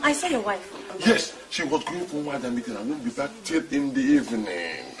 I saw your wife. Yes, she was going for one other meeting. I won't be back till in the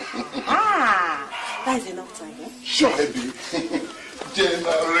evening. That is enough time, eh? Sure, Abby.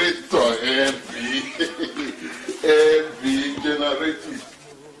 Generator, Abby. Abby, generator.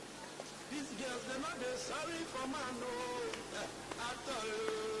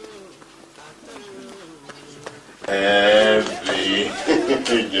 Abby,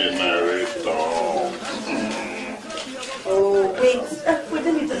 generator. Oh, wait, let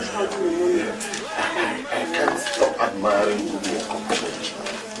me just count in the morning. I can't stop admiring you.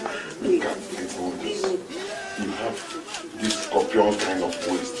 Look at people. You have this scorpion kind of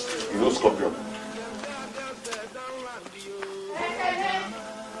waist. You know scorpion?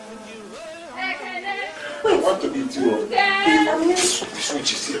 I want to eat you. This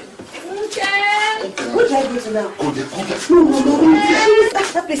which is here. Where do I go to now? Go there, go there. No.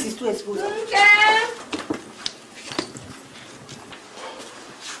 That place is too exposed.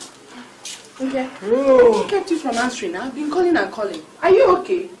 Okay. Oh. Kept you from answering. I've been calling and calling. Are you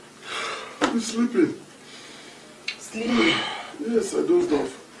okay? I'm sleeping. Sleeping? Yes, I dozed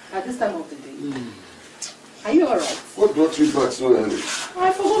off. At this time of the day? Are you alright? What brought you back so early?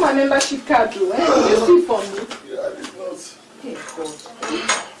 I forgot my membership card too. Did you see for me? Yeah, I did not. Okay, God.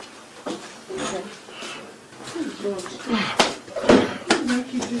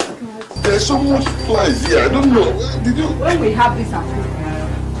 There's so much flies here. I don't know. Did you? When we have this at home.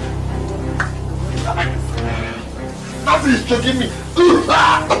 That is choking me.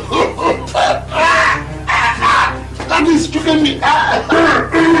 That is choking me.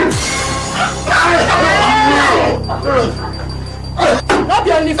 Not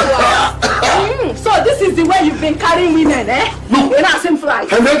the only fly. So this is the way you've been carrying women, eh? No. You're not same fly.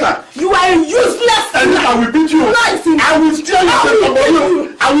 Henrietta. You are a useless fly. Henrietta, I will beat you. I will steal your sister from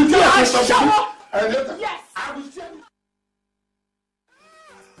you. I will steal your sister from you. Henrietta. Yes. I will steal you.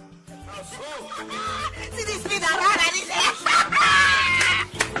 See this thing around and it's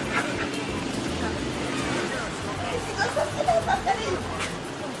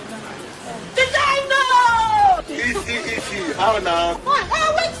Did I know? Easy. How now?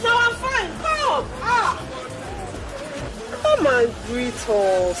 Wait, now I'm fine. Come and greet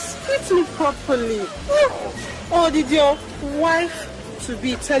us. Greet me properly. Or did your wife to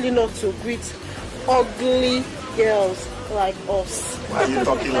be telling us to greet ugly girls like us? Why are you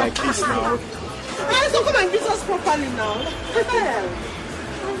talking like this now? So come and greet us properly now.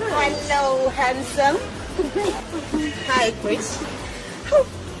 Hello, handsome. Hi, Chris.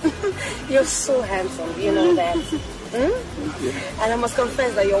 You're so handsome, you know that. And I must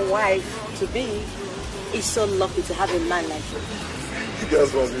confess that your wife to be is so lucky to have a man like you. You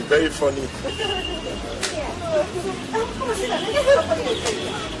girls must be very funny.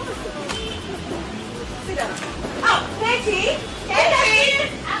 Sit down. Oh, Katie! Katie!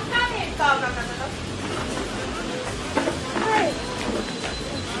 I'm coming. Come. Hi.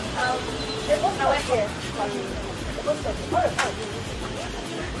 They both are right here.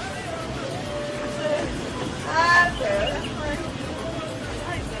 I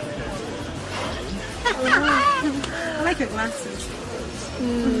like your glasses.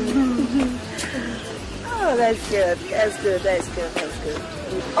 Oh, that's good. That's good.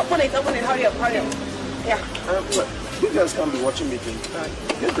 Open it. Hurry up. Yeah. You guys can't be watching me drink.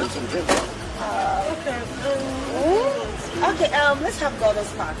 Get them some drink. Okay. Let's have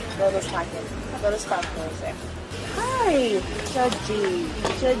Gordon's Park. Gordon's Park first. Hi,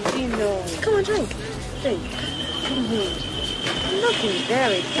 Chaji, no. Come on, drink. Looking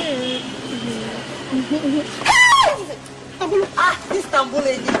very good. This Tambul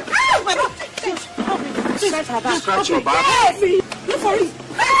lady. Scratch your back. Look for it.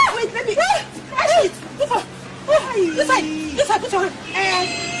 Wait, let me. Scratch it. Look for it. This side, put your hand.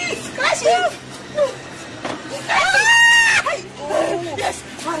 Scratch it. Yes.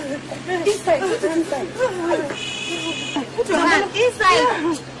 Inside, put it inside. Put your hand inside.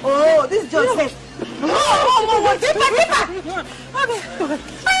 Oh, this is just it. Oh, deeper. Okay.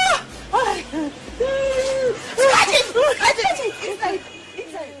 Scratch it. Inside.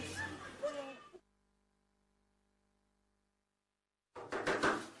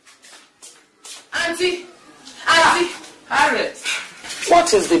 Auntie, Harriet,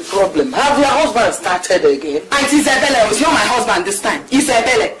 what is the problem? Have your husband started again? Auntie Isabella, it was not my husband this time.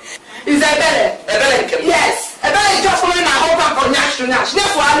 Isabella. Yes. Isabella is just following my husband from Nash to Nash.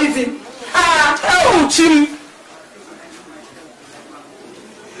 That's why I live in. Chim.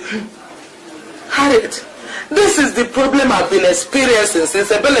 Harriet, this is the problem I've been experiencing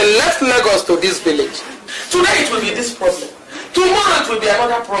since Isabella left Lagos to this village. Today it will be this problem. Tomorrow it will be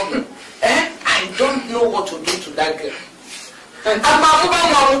another problem. I don't know what to do to that girl.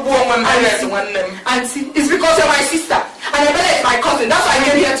 Auntie, it's because you're my sister and Isabella is my cousin. That's why I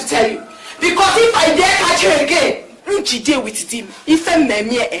came here to tell you. Because if I dare catch her again,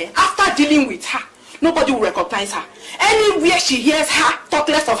 after dealing with her, nobody will recognize her. Anywhere she hears her talk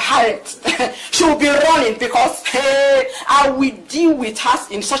less of Harriet, she will be running because I will deal with her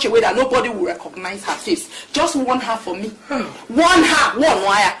in such a way that nobody will recognize her face. Just warn her for me. Warn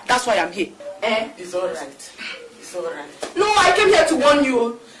wire. That's why I'm here. It's alright. No, I came here to warn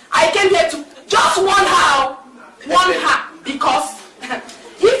you. I came here to just warn her. Warn her because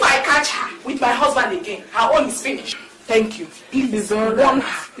if I catch her with my husband again, her own is finished. Thank you. Please warn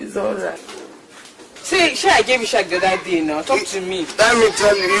her. It's alright. See, I gave you Shaq the other day now. Talk to me. Let me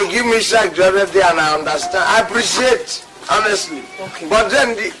tell you, you give me Shaq the other day and I understand. I appreciate, honestly. Okay. But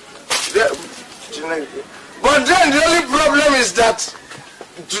then the only problem is that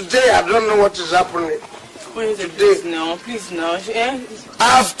today I don't know what is happening. Please no.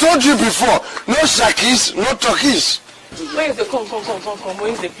 I've told you before, no Shakis, no Turkish. Where is the come?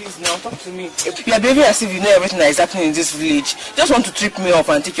 Where is the please now? Talk to me. You are behaving as if you know everything that is happening in this village. Just want to trip me off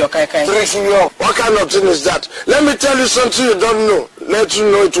and take your kai. Trip me off? What kind of thing is that? Let me tell you something you don't know. Let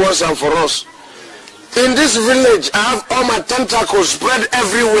you know it once and for us. In this village, I have all my tentacles spread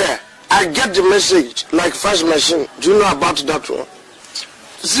everywhere. I get the message like fast machine. Do you know about that one?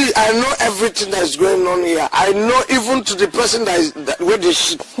 See, I know everything that is going on here. I know even to the person where they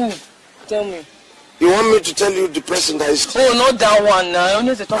shit. Who? Tell me. You want me to tell you the person that is... Oh, not that one now. You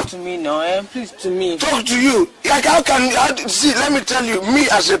need to talk to me now. Please, to me. Talk to you? Like, how can... see, let me tell you, me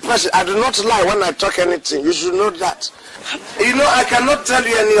as a person, I do not lie when I talk anything. You should know that. You know, I cannot tell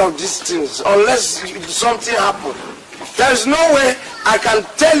you any of these things unless something happens. There is no way I can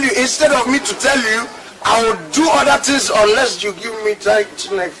tell you, instead of me to tell you, I will do other things unless you give me time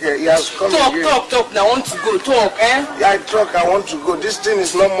to like, he has come again. Talk. Now I want to go. Talk, Yeah, I talk. I want to go. This thing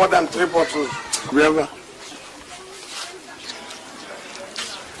is not more than 3 bottles. Remember?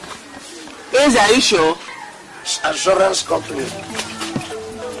 Are you sure? Assurance company.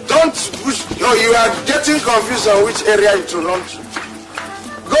 Don't push. Oh, you are getting confused on which area to run to.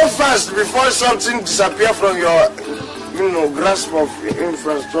 Go fast before something disappears from your, grasp of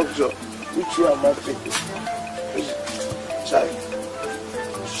infrastructure. Which you are not taking. Child.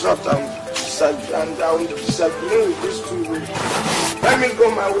 Shut up. And I will disagree with these 2 ways. Let me go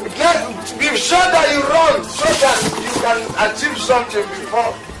my way. Be sure that you run so that you can achieve something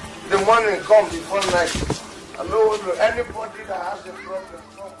before the morning comes, before night. I know anybody that has a problem.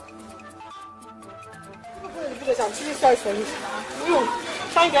 I'm really sorry for you. You,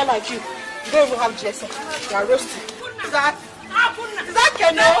 fine girl like you don't even have GSM. You are roasting. Is that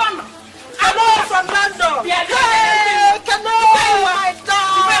Keno? Keno from London. Hey, Keno, my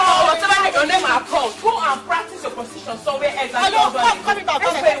dog. Your name are called. Go and practice your position somewhere else. Hello, come back.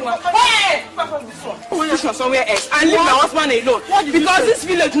 Hey, this one. Position somewhere else and leave my husband alone. Because this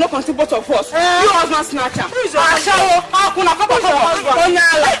village no consider both of us. You husband snatcher. Ashawo, Akuna,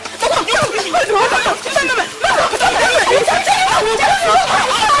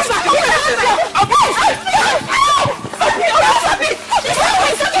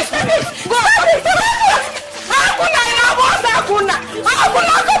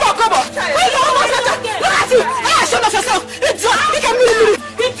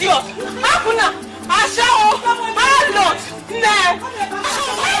 Idiot!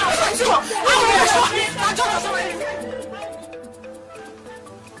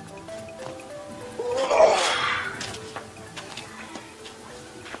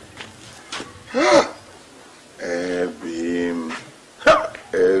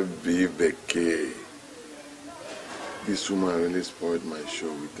 really spoiled my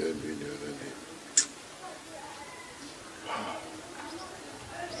show with Debbie the other day.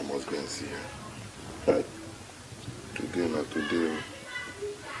 I must go and see her. Today, not today.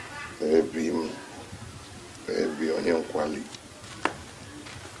 Maybe on your quality.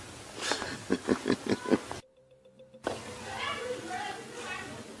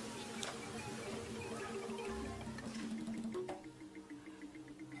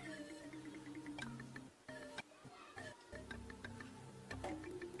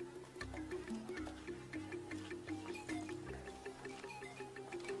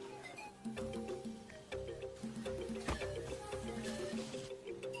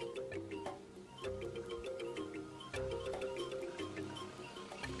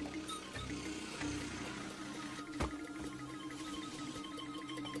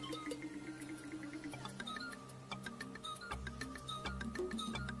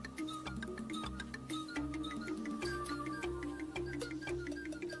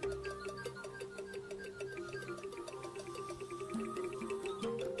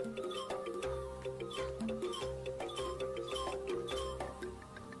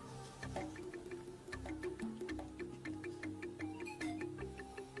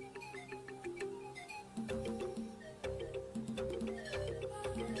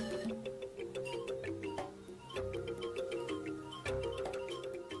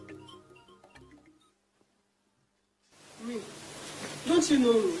 Don't you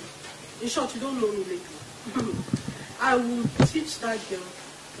know me? In short, you don't know me lately. I will teach that girl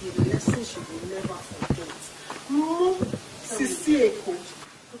a lesson she will never forget. No, Sisi,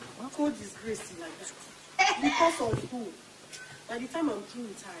 code is Gracie like that. Because of who? By the time I'm through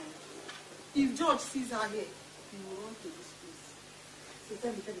with her, if George sees her here, he will run to this place. So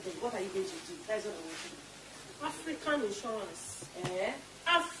tell me, what are you going to do? That's what I want to do. African insurance.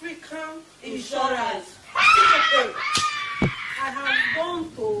 African insurance. I have gone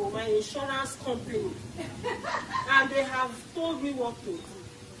to my insurance company and they have told me what to do.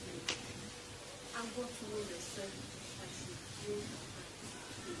 I've got to know the service.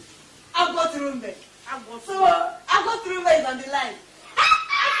 I've got to remember. I've got to remember is on the line.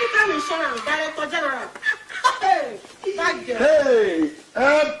 African insurance director general. Hey, that girl. Hey,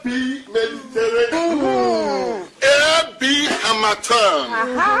 happy Mediterranean. Happy Hamatan.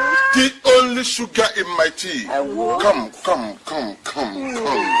 The only sugar in my tea. Come.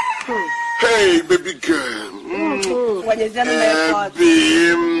 Hey, baby girl. When you're done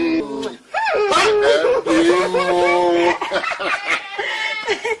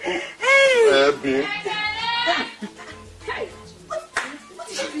Happy.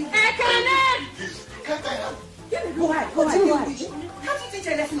 Go ahead. How do you teach a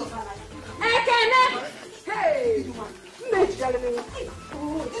lesson of her life? Hey!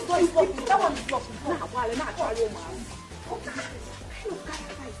 This boy is walking. That one is walking.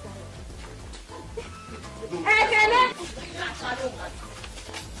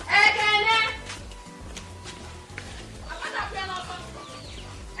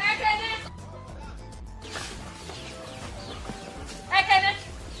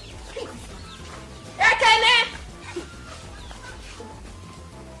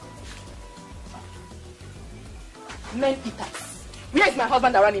 Men eaters. Where is my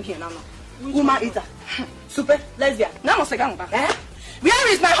husband that ran in here now? Woman eater. Super lesbian. Now must again back.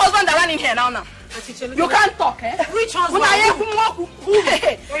 Where is my husband that ran in here now? You can't talk, eh? Which husband?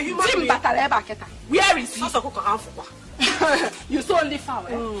 Where is he? You so only foul,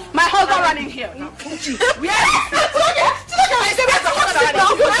 eh? My husband ran in here now. Where is he? I say where's the husband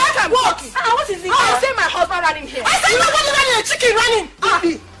running? What is it? I say my husband ran in here. I say nobody running, a chicken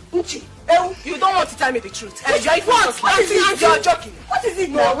running. You don't want to tell me the truth. What is it? You're joking. What is it?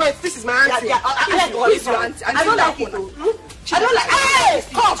 No, wait, this is my auntie. Who is your auntie? I don't like it. I don't like. Hey,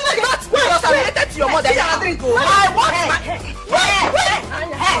 come. Not I'm related to your mother. I want my.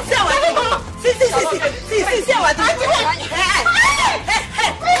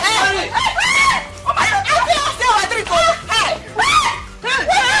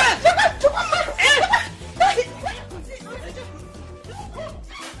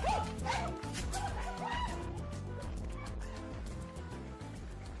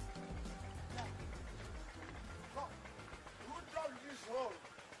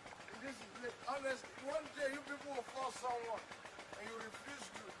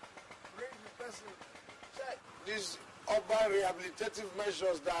 These urban rehabilitative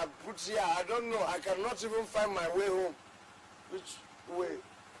measures that are put here, I don't know. I cannot even find my way home. Which way?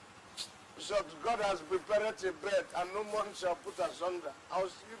 So God has prepared a bed and no one shall put us under. I'll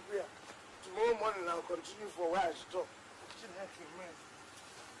sleep here. Tomorrow morning I'll continue for where I stop.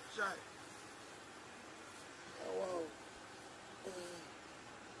 Oh, wow.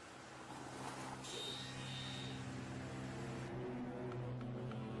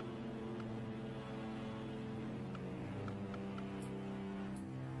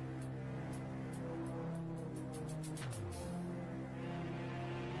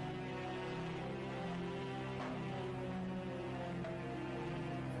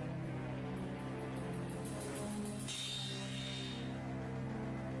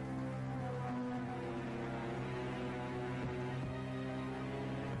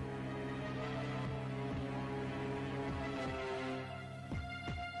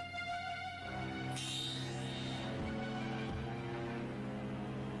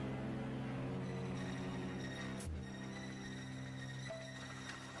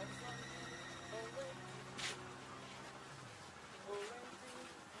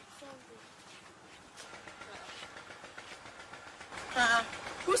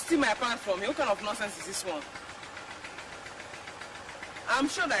 Who steal my pants from me? What kind of nonsense is this one? I'm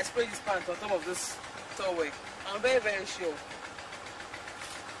sure that I sprayed this pants on top of this towel. I'm very, very sure.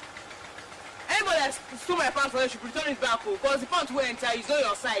 Anybody that stole my pants from you should return it back, because the pants will enter, it's not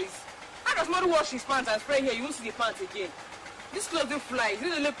your size. How does somebody wash his pants and spray here? You won't see the pants again. This clothes will fly. Is it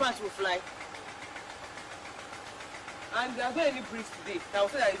the only pants will fly? And there's not any breeze today. I will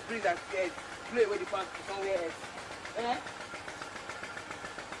say that it's breeze that blow away the pants to somewhere else. Eh?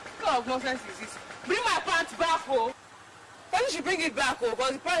 What kind of nonsense is this? Bring my pants back, oh! Why should bring it back, oh?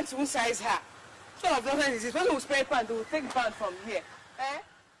 Because the pants won't size her. What kind of nonsense is this? When they will spray pants, they will take the pants from here. Eh?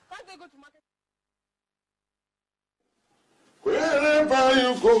 Can't they go to market? Wherever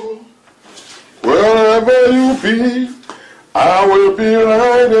you go, wherever you be, I will be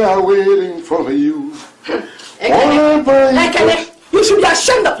right there waiting for you. Ekene, you should be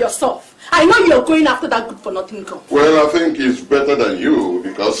ashamed of yourself. I know you're going after that good-for-nothing girl. Well, I think it's better than you,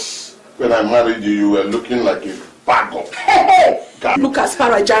 because when I married you, you were looking like a bag of... Hey! Look at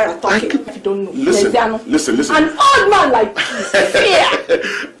Sparajara talking. If you don't know. Listen. An old man like you.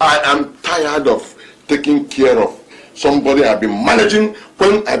 I am tired of taking care of somebody I've been managing.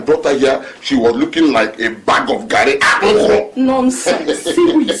 When I brought her here, she was looking like a bag of gari. Nonsense.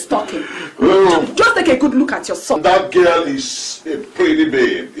 See who is talking. Just take a good look at your son. That girl is a pretty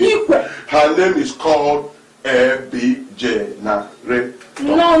babe. Her name is called Jenare.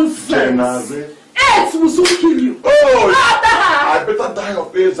 Nonsense. AIDS will soon kill you. Oh, I better die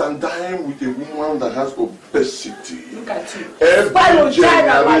of AIDS than dying with a woman that has obesity. Look at you.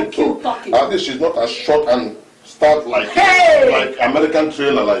 Like you talking. At least she's not as short and stout like American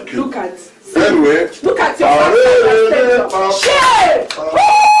trailer like you. Look at. Anyway. Look at your shit.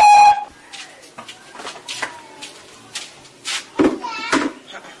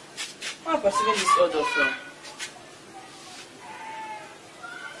 Where am I receiving this order from?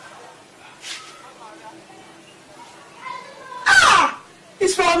 Ah!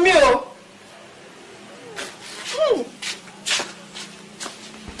 It's from me.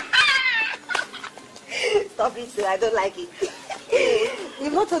 Stop it, sir. I don't like it.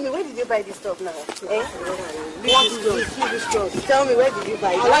 You've not told me, where did you buy this stuff now? Eh? What is this? Tell me, where did you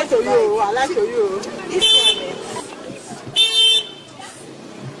buy it? I like to you.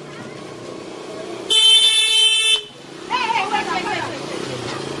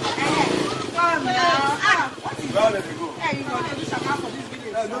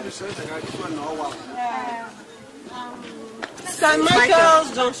 This one, eh? St. Michael's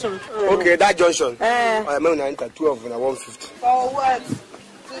Junction. Okay, that junction. I am going to 12 and 150. For what?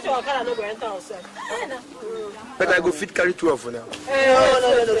 But I go fit carry 12 for now. No.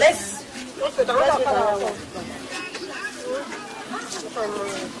 Let's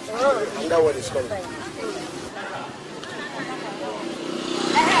And that one is coming.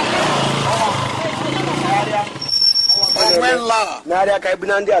 Nadia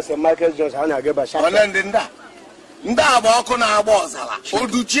Kabinandi as a Michael's Johnson, I get a shot. Nda aboko na agba ozala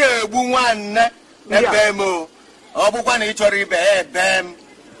oduchi egbu nwanne ebem obukwa na ichori ibe ebem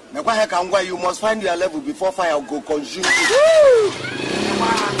mekwa he ka ngwa you must find your level before fire go consume you.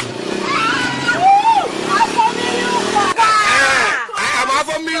 I'm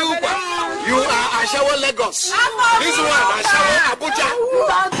from Milupa. You are Ashawo Lagos. This one Ashawo Abuja.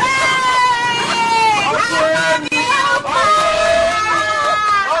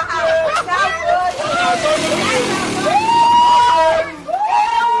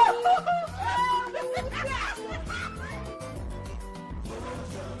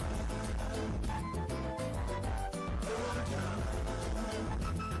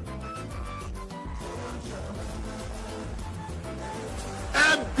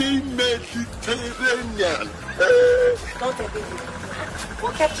 Mediterranean. Don't tell me.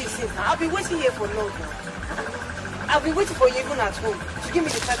 What kept you since now? I've been waiting here for long now. I've been waiting for you even at home. To give me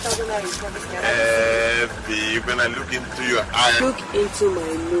the 5,000 naira you promised me. When I look into your eyes. Look into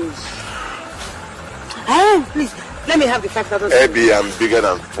my nose. Please, let me have the 5,000. Abby, I'm bigger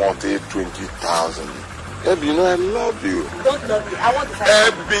than 20,000. Abby, you know I love you. Don't love me. I want to find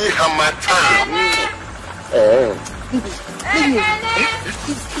Abby Hamatan.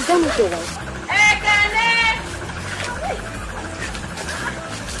 Is that not your wife?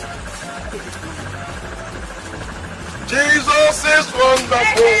 Jesus is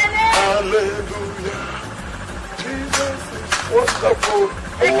wonderful. Hallelujah. Jesus is wonderful.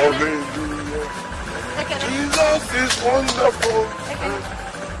 Hallelujah. Jesus is wonderful.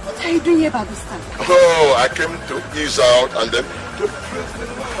 What are you doing here by this time? Oh, I came to ease out and then to praise the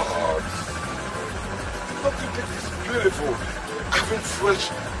Lord. Look at this beautiful, having fresh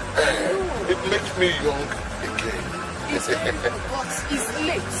air. It makes me young again. But it's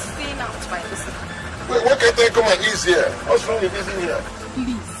late staying out by this time. Wait, why can't I come and ease here? What's wrong with easing here?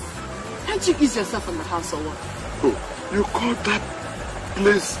 Please. Can't you ease yourself in the house or what? Oh, you call that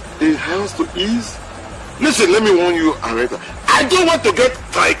place a house to ease? Listen, let me warn you, Areta. I don't want to get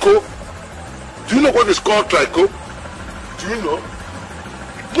tricho. Do you know what is called tricho? Do you know?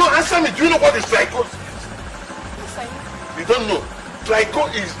 No, answer me. Do you know what is tricho? Yes, I know. You don't know. Tricho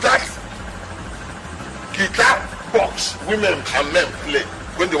is that guitar box women and men play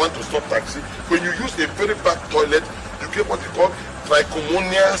when they want to stop taxi. When you use a very bad toilet, you get what they call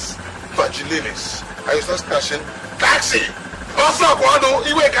trichomonias vagiнаlis. And you start scratching taxi. Also,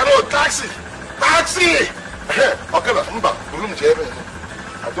 taxi. Taxi! Okay, I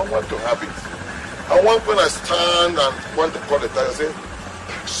don't want to have it. I want when I stand and want to call the taxi, I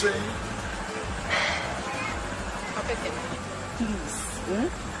say, taxi. Please.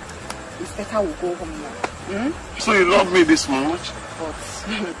 It's better we go home now. So you love me this much? But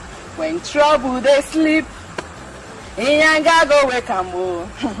when trouble they sleep, Inyanga go wake am o.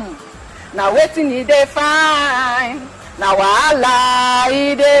 Now waiting they find. Now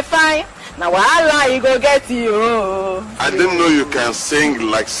wahala they find. Now wahala he go get you. I didn't know you can sing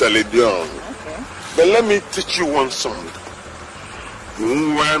like Celine Dion. Okay. But let me teach you one song.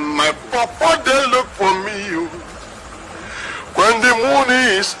 When my papa they look for me, when the moon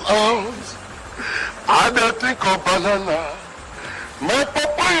is out, I don't think of banana. My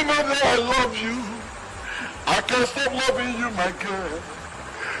papa, you know that I love you. I can't stop loving you, my girl.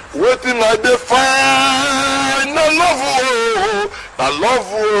 Waiting like they find no love, I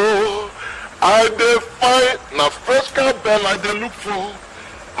love you. I dey find na fresh bell I dey look for.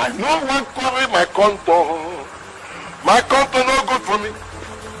 I know one carry my contour. My contour no good for me.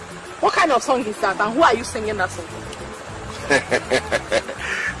 What kind of song is that, and who are you singing that song?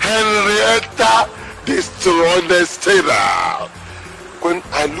 Henrietta destroy the state. When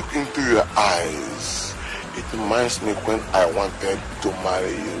I look into your eyes, it reminds me when I wanted to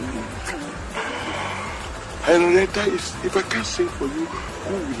marry you. Henrietta, if I can't sing for you,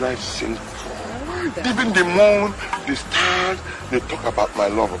 who will I sing for? Even the moon, the stars, they talk about my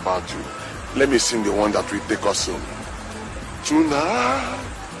love about you. Let me sing the one that will take us home. Tonight,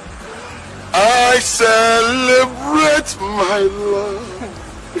 I celebrate my love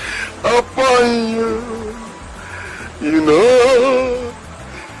upon you. You know,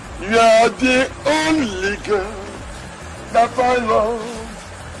 you are the only girl that I love.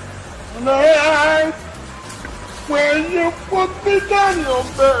 Tonight, when you put me down your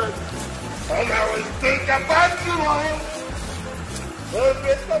bed, and I will think about you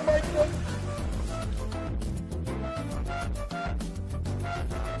every time I go.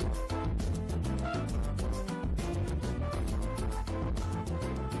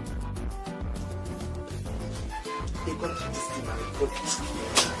 They got this thing, man. They got this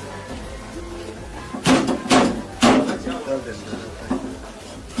Tell them that.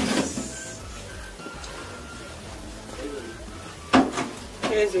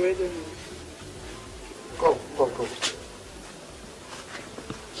 Here's the radio. Come.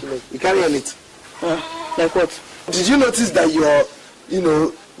 You carry on it. Like what? Did you notice that you're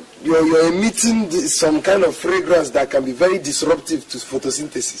emitting some kind of fragrance that can be very disruptive to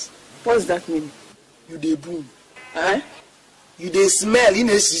photosynthesis? What does that mean? You dey boom. Eh? You dey smell in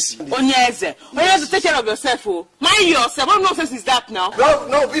a Sisi. Onyeze. You have to take care of yourself, oh. Mind yourself. What nonsense is that now? No,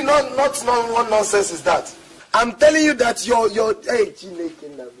 not what nonsense is that. I'm telling you that your hey,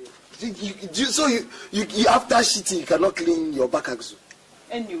 so you after shitting you cannot clean your back axle.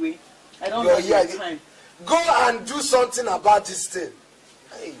 Anyway, I don't have your time. Go and do something about this thing.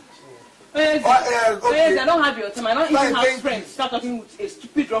 Hey. Okay. I don't have your time. I don't even have friends. You. Start talking with a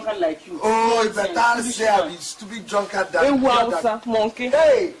stupid drunkard like you. Oh, it's better say I be stupid drunkard than that. Monkey.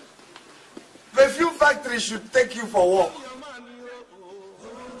 Hey, perfume factory should take you for walk.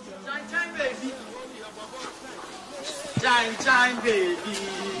 Shine, baby. Shine, baby.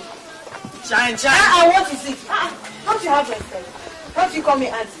 Shine. What is it? Don't you have respect? Don't you call me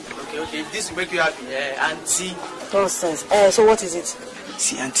auntie? Okay. If this will make you happy, Auntie. Nonsense. So what is it?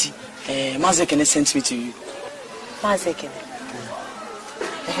 See, Auntie, Mazekene sent me to you. Mazekene?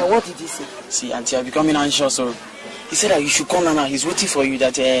 What did he say? See, Auntie, I'm becoming anxious, so he said that you should come now. He's waiting for you,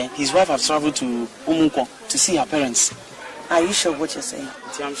 that his wife has traveled to Umunko to see her parents. Are you sure what you're saying?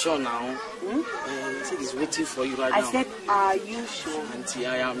 Auntie, I'm sure now. He said he's waiting for you right now. I said, are you sure? Auntie,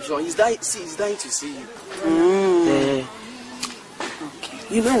 I am sure. He's dying to see you. Okay.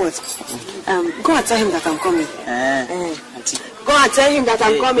 You know what? Go and tell him that I'm coming. Auntie. Go and tell him that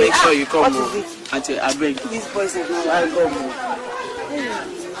I'm coming. Make sure you come. What is it? Auntie, I beg. These boys have not. I'll come.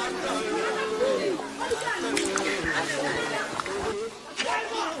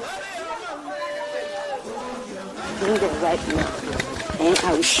 Bring them right now. And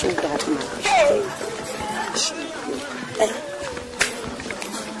I will show that man.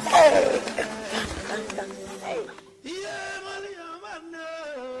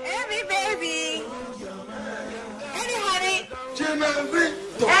 Hey, baby. Hey, honey.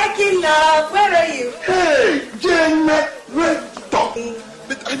 Hey, love. Where are you? Hey, Jenna,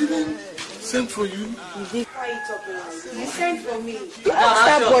 but I didn't send for you. You did. Why are you talking like this? You sent for me. You asked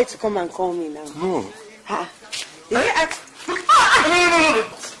that boy to come and call me now. No. Did you ask? No.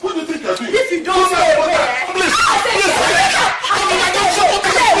 What do you think you're doing? If you don't say it, please.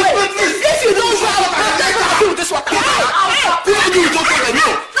 If you don't say it, I'll do this one.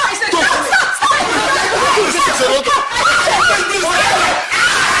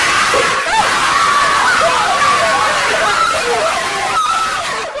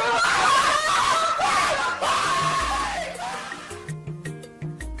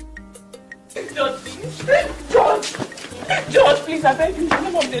 George, please, I beg you, in the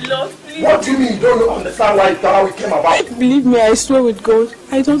name of the Lord, please. What do you mean you don't understand why it came about? Believe me, I swear with God,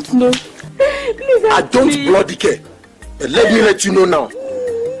 I don't know. Please, I don't bloody care. But let me let you know now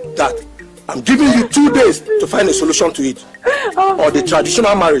that I'm giving you 2 days to find a solution to it. Or the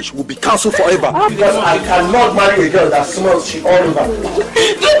traditional marriage will be cancelled forever. Because I cannot marry a girl that smells shit all over.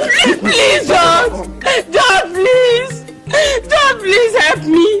 Please, George! George, please! George, please help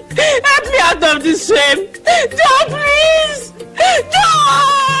me! Help me out of this shame! George, please!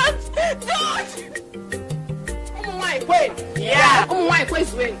 George! George! Wait! Yeah!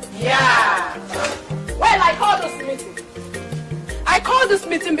 Wait! Yeah! Well, I called this meeting. I call this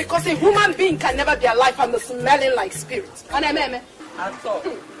meeting because a human being can never be alive and smelling like spirit. And at all.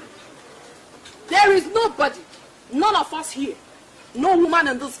 There is nobody, none of us here, no woman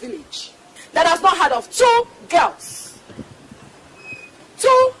in this village that has not heard of 2 girls.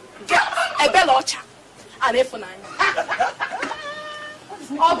 2 girls, a Belocha and a Funai.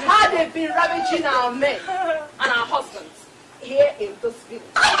 Of how they've been ravaging our men and our husbands here in this village.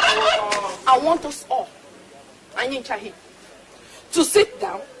 I want us all, to sit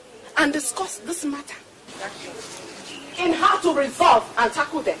down and discuss this matter in how to resolve and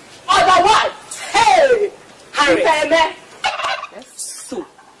tackle them. Otherwise, hey, Harry. Yes. So,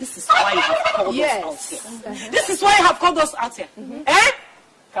 this is why you have called us out here. This is why you have called us out here. Eh?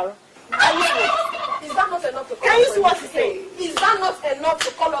 Carol? Is that not enough to call us? Can you see what he's saying? Is that not enough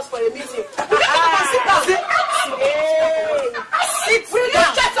to call us for a meeting? Sit down. Will you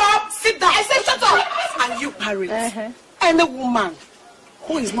shut up? Sit down. I said shut up. And you, parents, any woman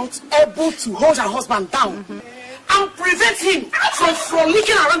who is not able to hold her husband down and prevent him from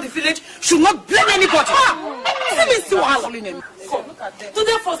frolicking around the village should not blame anybody. Do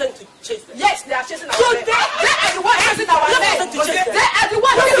they force them to chase them? Yes, they are chasing our men. They are the ones chasing our men. They are the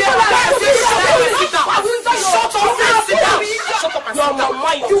ones chasing our men. Shut up and sit down. Shut up and sit down.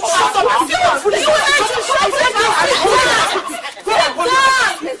 You shut up and sit down.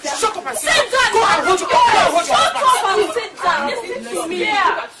 Shut up and sit down. Go and hold your husband. Sit down. Listen to me.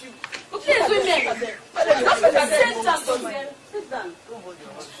 Please, women. Sit down.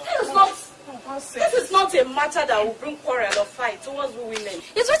 This is not a matter that will bring quarrel or fight towards we women.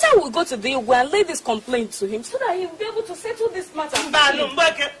 It's better we go to the Igwe and lay this complaint to him so that he will be able to settle this matter.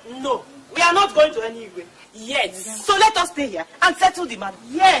 No, we are not going to any Igwe. Yes. So let us stay here and settle the matter.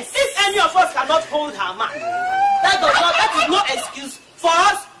 Yes. If any of us cannot hold her man, that is no excuse for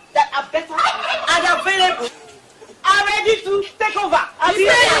us that are better and available, are ready to take over.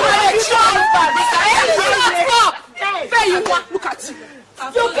 Look at you.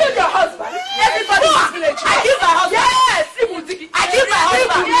 You killed your husband. Everybody in this village. I killed my husband. Yes. I killed my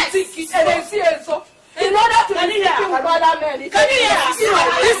husband. Yes. And then see it so. In order to be speaking with other men. Can you hear?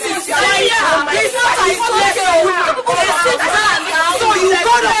 This is fire. It's not so you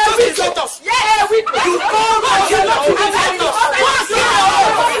go to visit us. Yeah, we do. You go to visit us.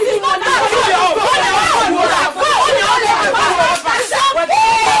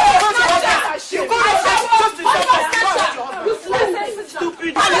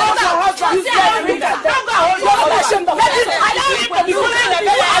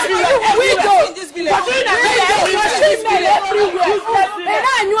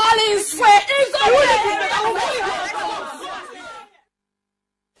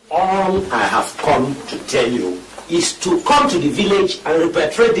 All I have come to tell you is to come to the village and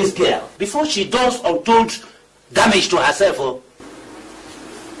repatriate this girl before she does untold damage to herself.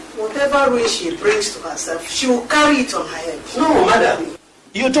 Whatever way she brings to herself, she will carry it on her head. No, madam.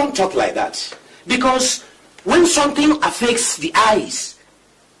 You don't talk like that. Because when something affects the eyes,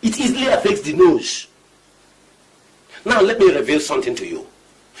 it easily affects the nose. Now let me reveal something to you.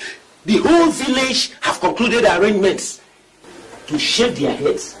 The whole village have concluded arrangements to shave their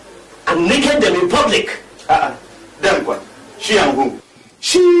heads and naked them in public. Them what? She and who?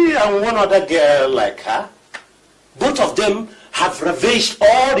 She and one other girl like her. Both of them have ravaged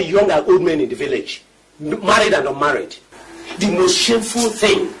all the young and old men in the village, married and unmarried. The most shameful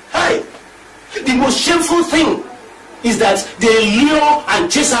thing, the most shameful thing is that they lure and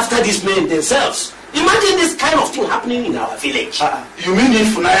chase after these men themselves. Imagine this kind of thing happening in our village. You mean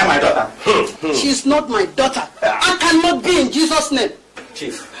if Funaya, my daughter? She's not my daughter. I cannot be in Jesus' name.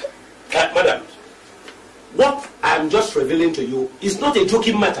 Chief, madam, what I'm just revealing to you is not a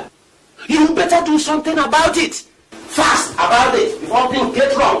joking matter. You better do something about it. Fast about it before things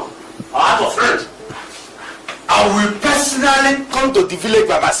get wrong or out of hand. I will personally come to the village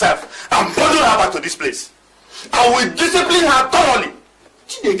by myself and bundle her back to this place. I will discipline her thoroughly.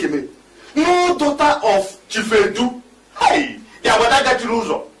 Chinekeme, no daughter of Chifedu, Yawada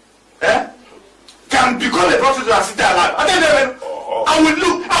Gatiruzo, can become a prostitute and sit there alive. I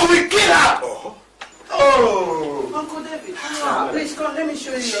will kill her. Oh. Uncle David, please come, let me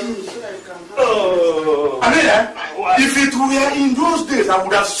show you your room so I can. I mean, if it were in those days, I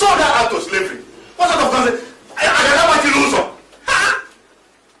would have sold her out of slavery. What sort of concept? I can never lose her.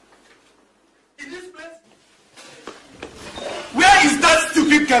 In this place? Where is that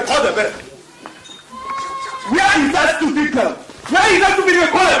stupid girl called the bed? Where is that stupid girl? Where is that stupid girl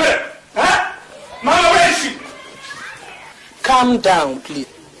called the bed? Mama, where is she? Calm down, please.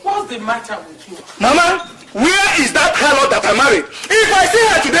 What's the matter with you? Mama, where is that hello that I married? If I see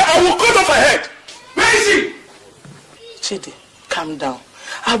her today, I will cut off her head. Where is she? Chidi, calm down.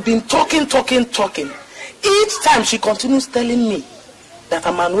 I've been talking. Each time she continues telling me that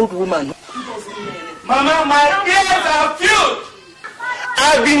I'm an old woman. Mama, my ears are filled.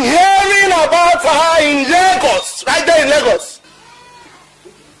 I've been hearing about her in Lagos, right there in Lagos.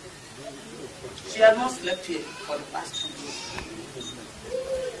 She has not slept here for the past 2 days.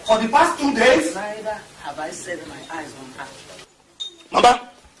 For the past 2 days? Neither have I set my eyes on her. Mama,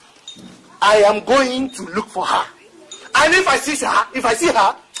 I am going to look for her. And if I see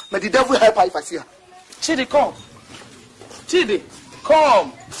her, may the devil help her if I see her. Chidi, come. Chidi,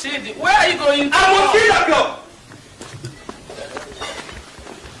 come. Chidi, where are you going to? I will kill that girl.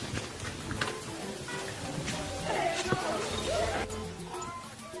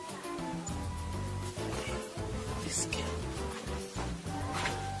 This girl.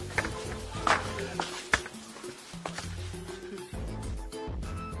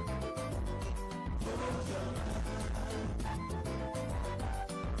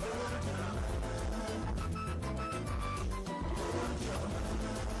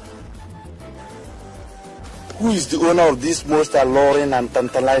 Who is the owner of this most alluring and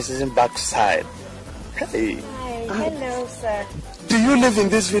tantalizing backside? Hey. Hi, hello, sir. Do you live in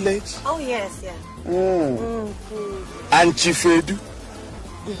this village? Oh, yes, yeah. And Chifedu,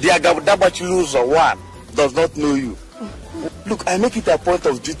 the Agabdabachiluzo one, does not know you. Look, I make it a point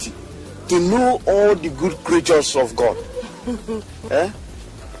of duty to know all the good creatures of God.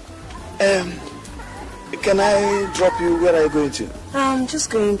 Can I drop you? Where are you going to? I'm just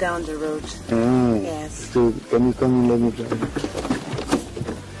going down the road. Yes. So, can you come and let me drive?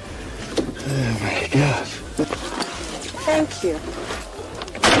 Oh my God. Thank you.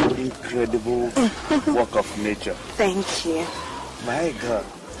 Incredible work of nature. Thank you. My God.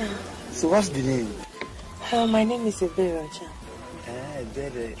 So what's the name? My name is Ebere Ocha.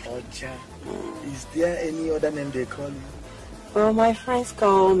 Ebere Ocha. Is there any other name they call you? Well, my friends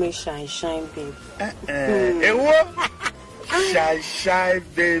call me Shine Shine Babe. Shine Shine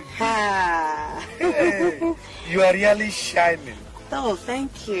Baby. You are really shining. Oh,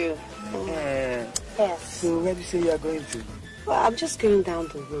 thank you. Yes. So where do you say you are going to? Well, I'm just going down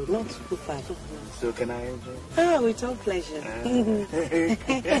the road, not too far. So can I enjoy? Oh, with all pleasure.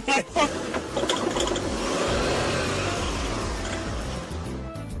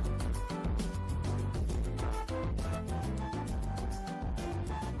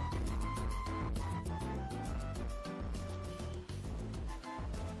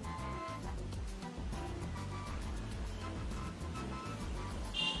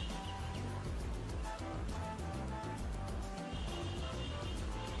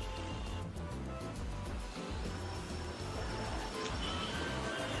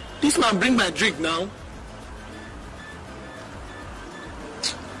 This man bring my drink now.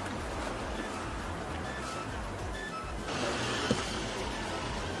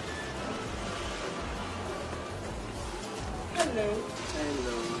 Hello.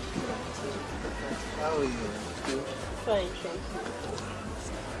 Hello. How are you? Fine, thank you.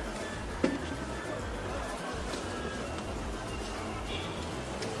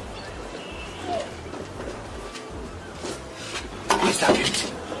 What's that gift?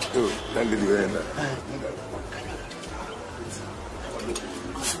 Oh, that little girl.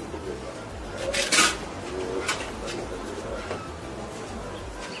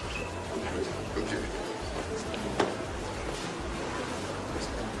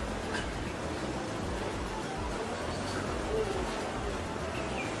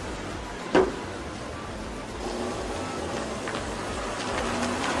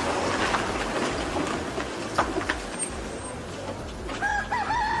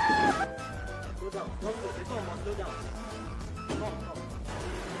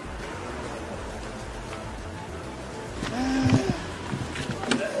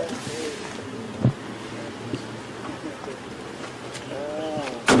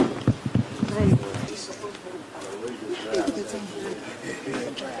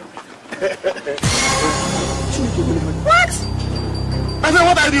 What? I said,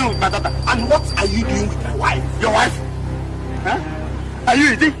 what are you doing with my daughter? And what are you doing with my wife? Your wife? Huh? Are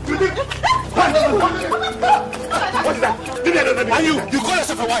you eating? What is that? Are you call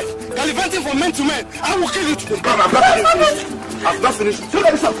yourself a wife? Gallivanting from men to men. I will kill you today. I'm not finished. I've not finished. Are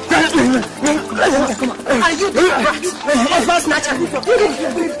you the rat? Husband snatcher. You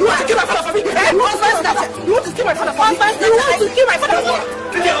want to kill my father for me? Husband snatcher. You want to kill my father for me? You want to kill my father for me?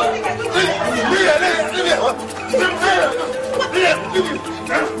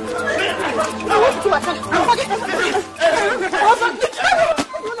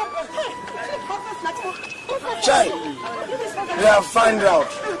 Child, they have find out.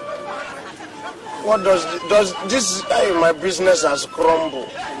 What does this? My business has crumbled.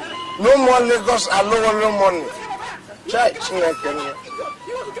 No more Lagos, no money. Child,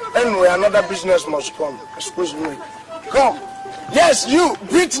 anyway, another business must come. Excuse me. Come. Yes, you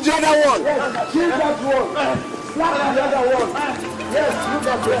beat the other one. Yes, kill that one. Slap the other one. Yes, you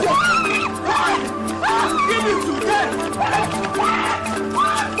got it. Give it to them.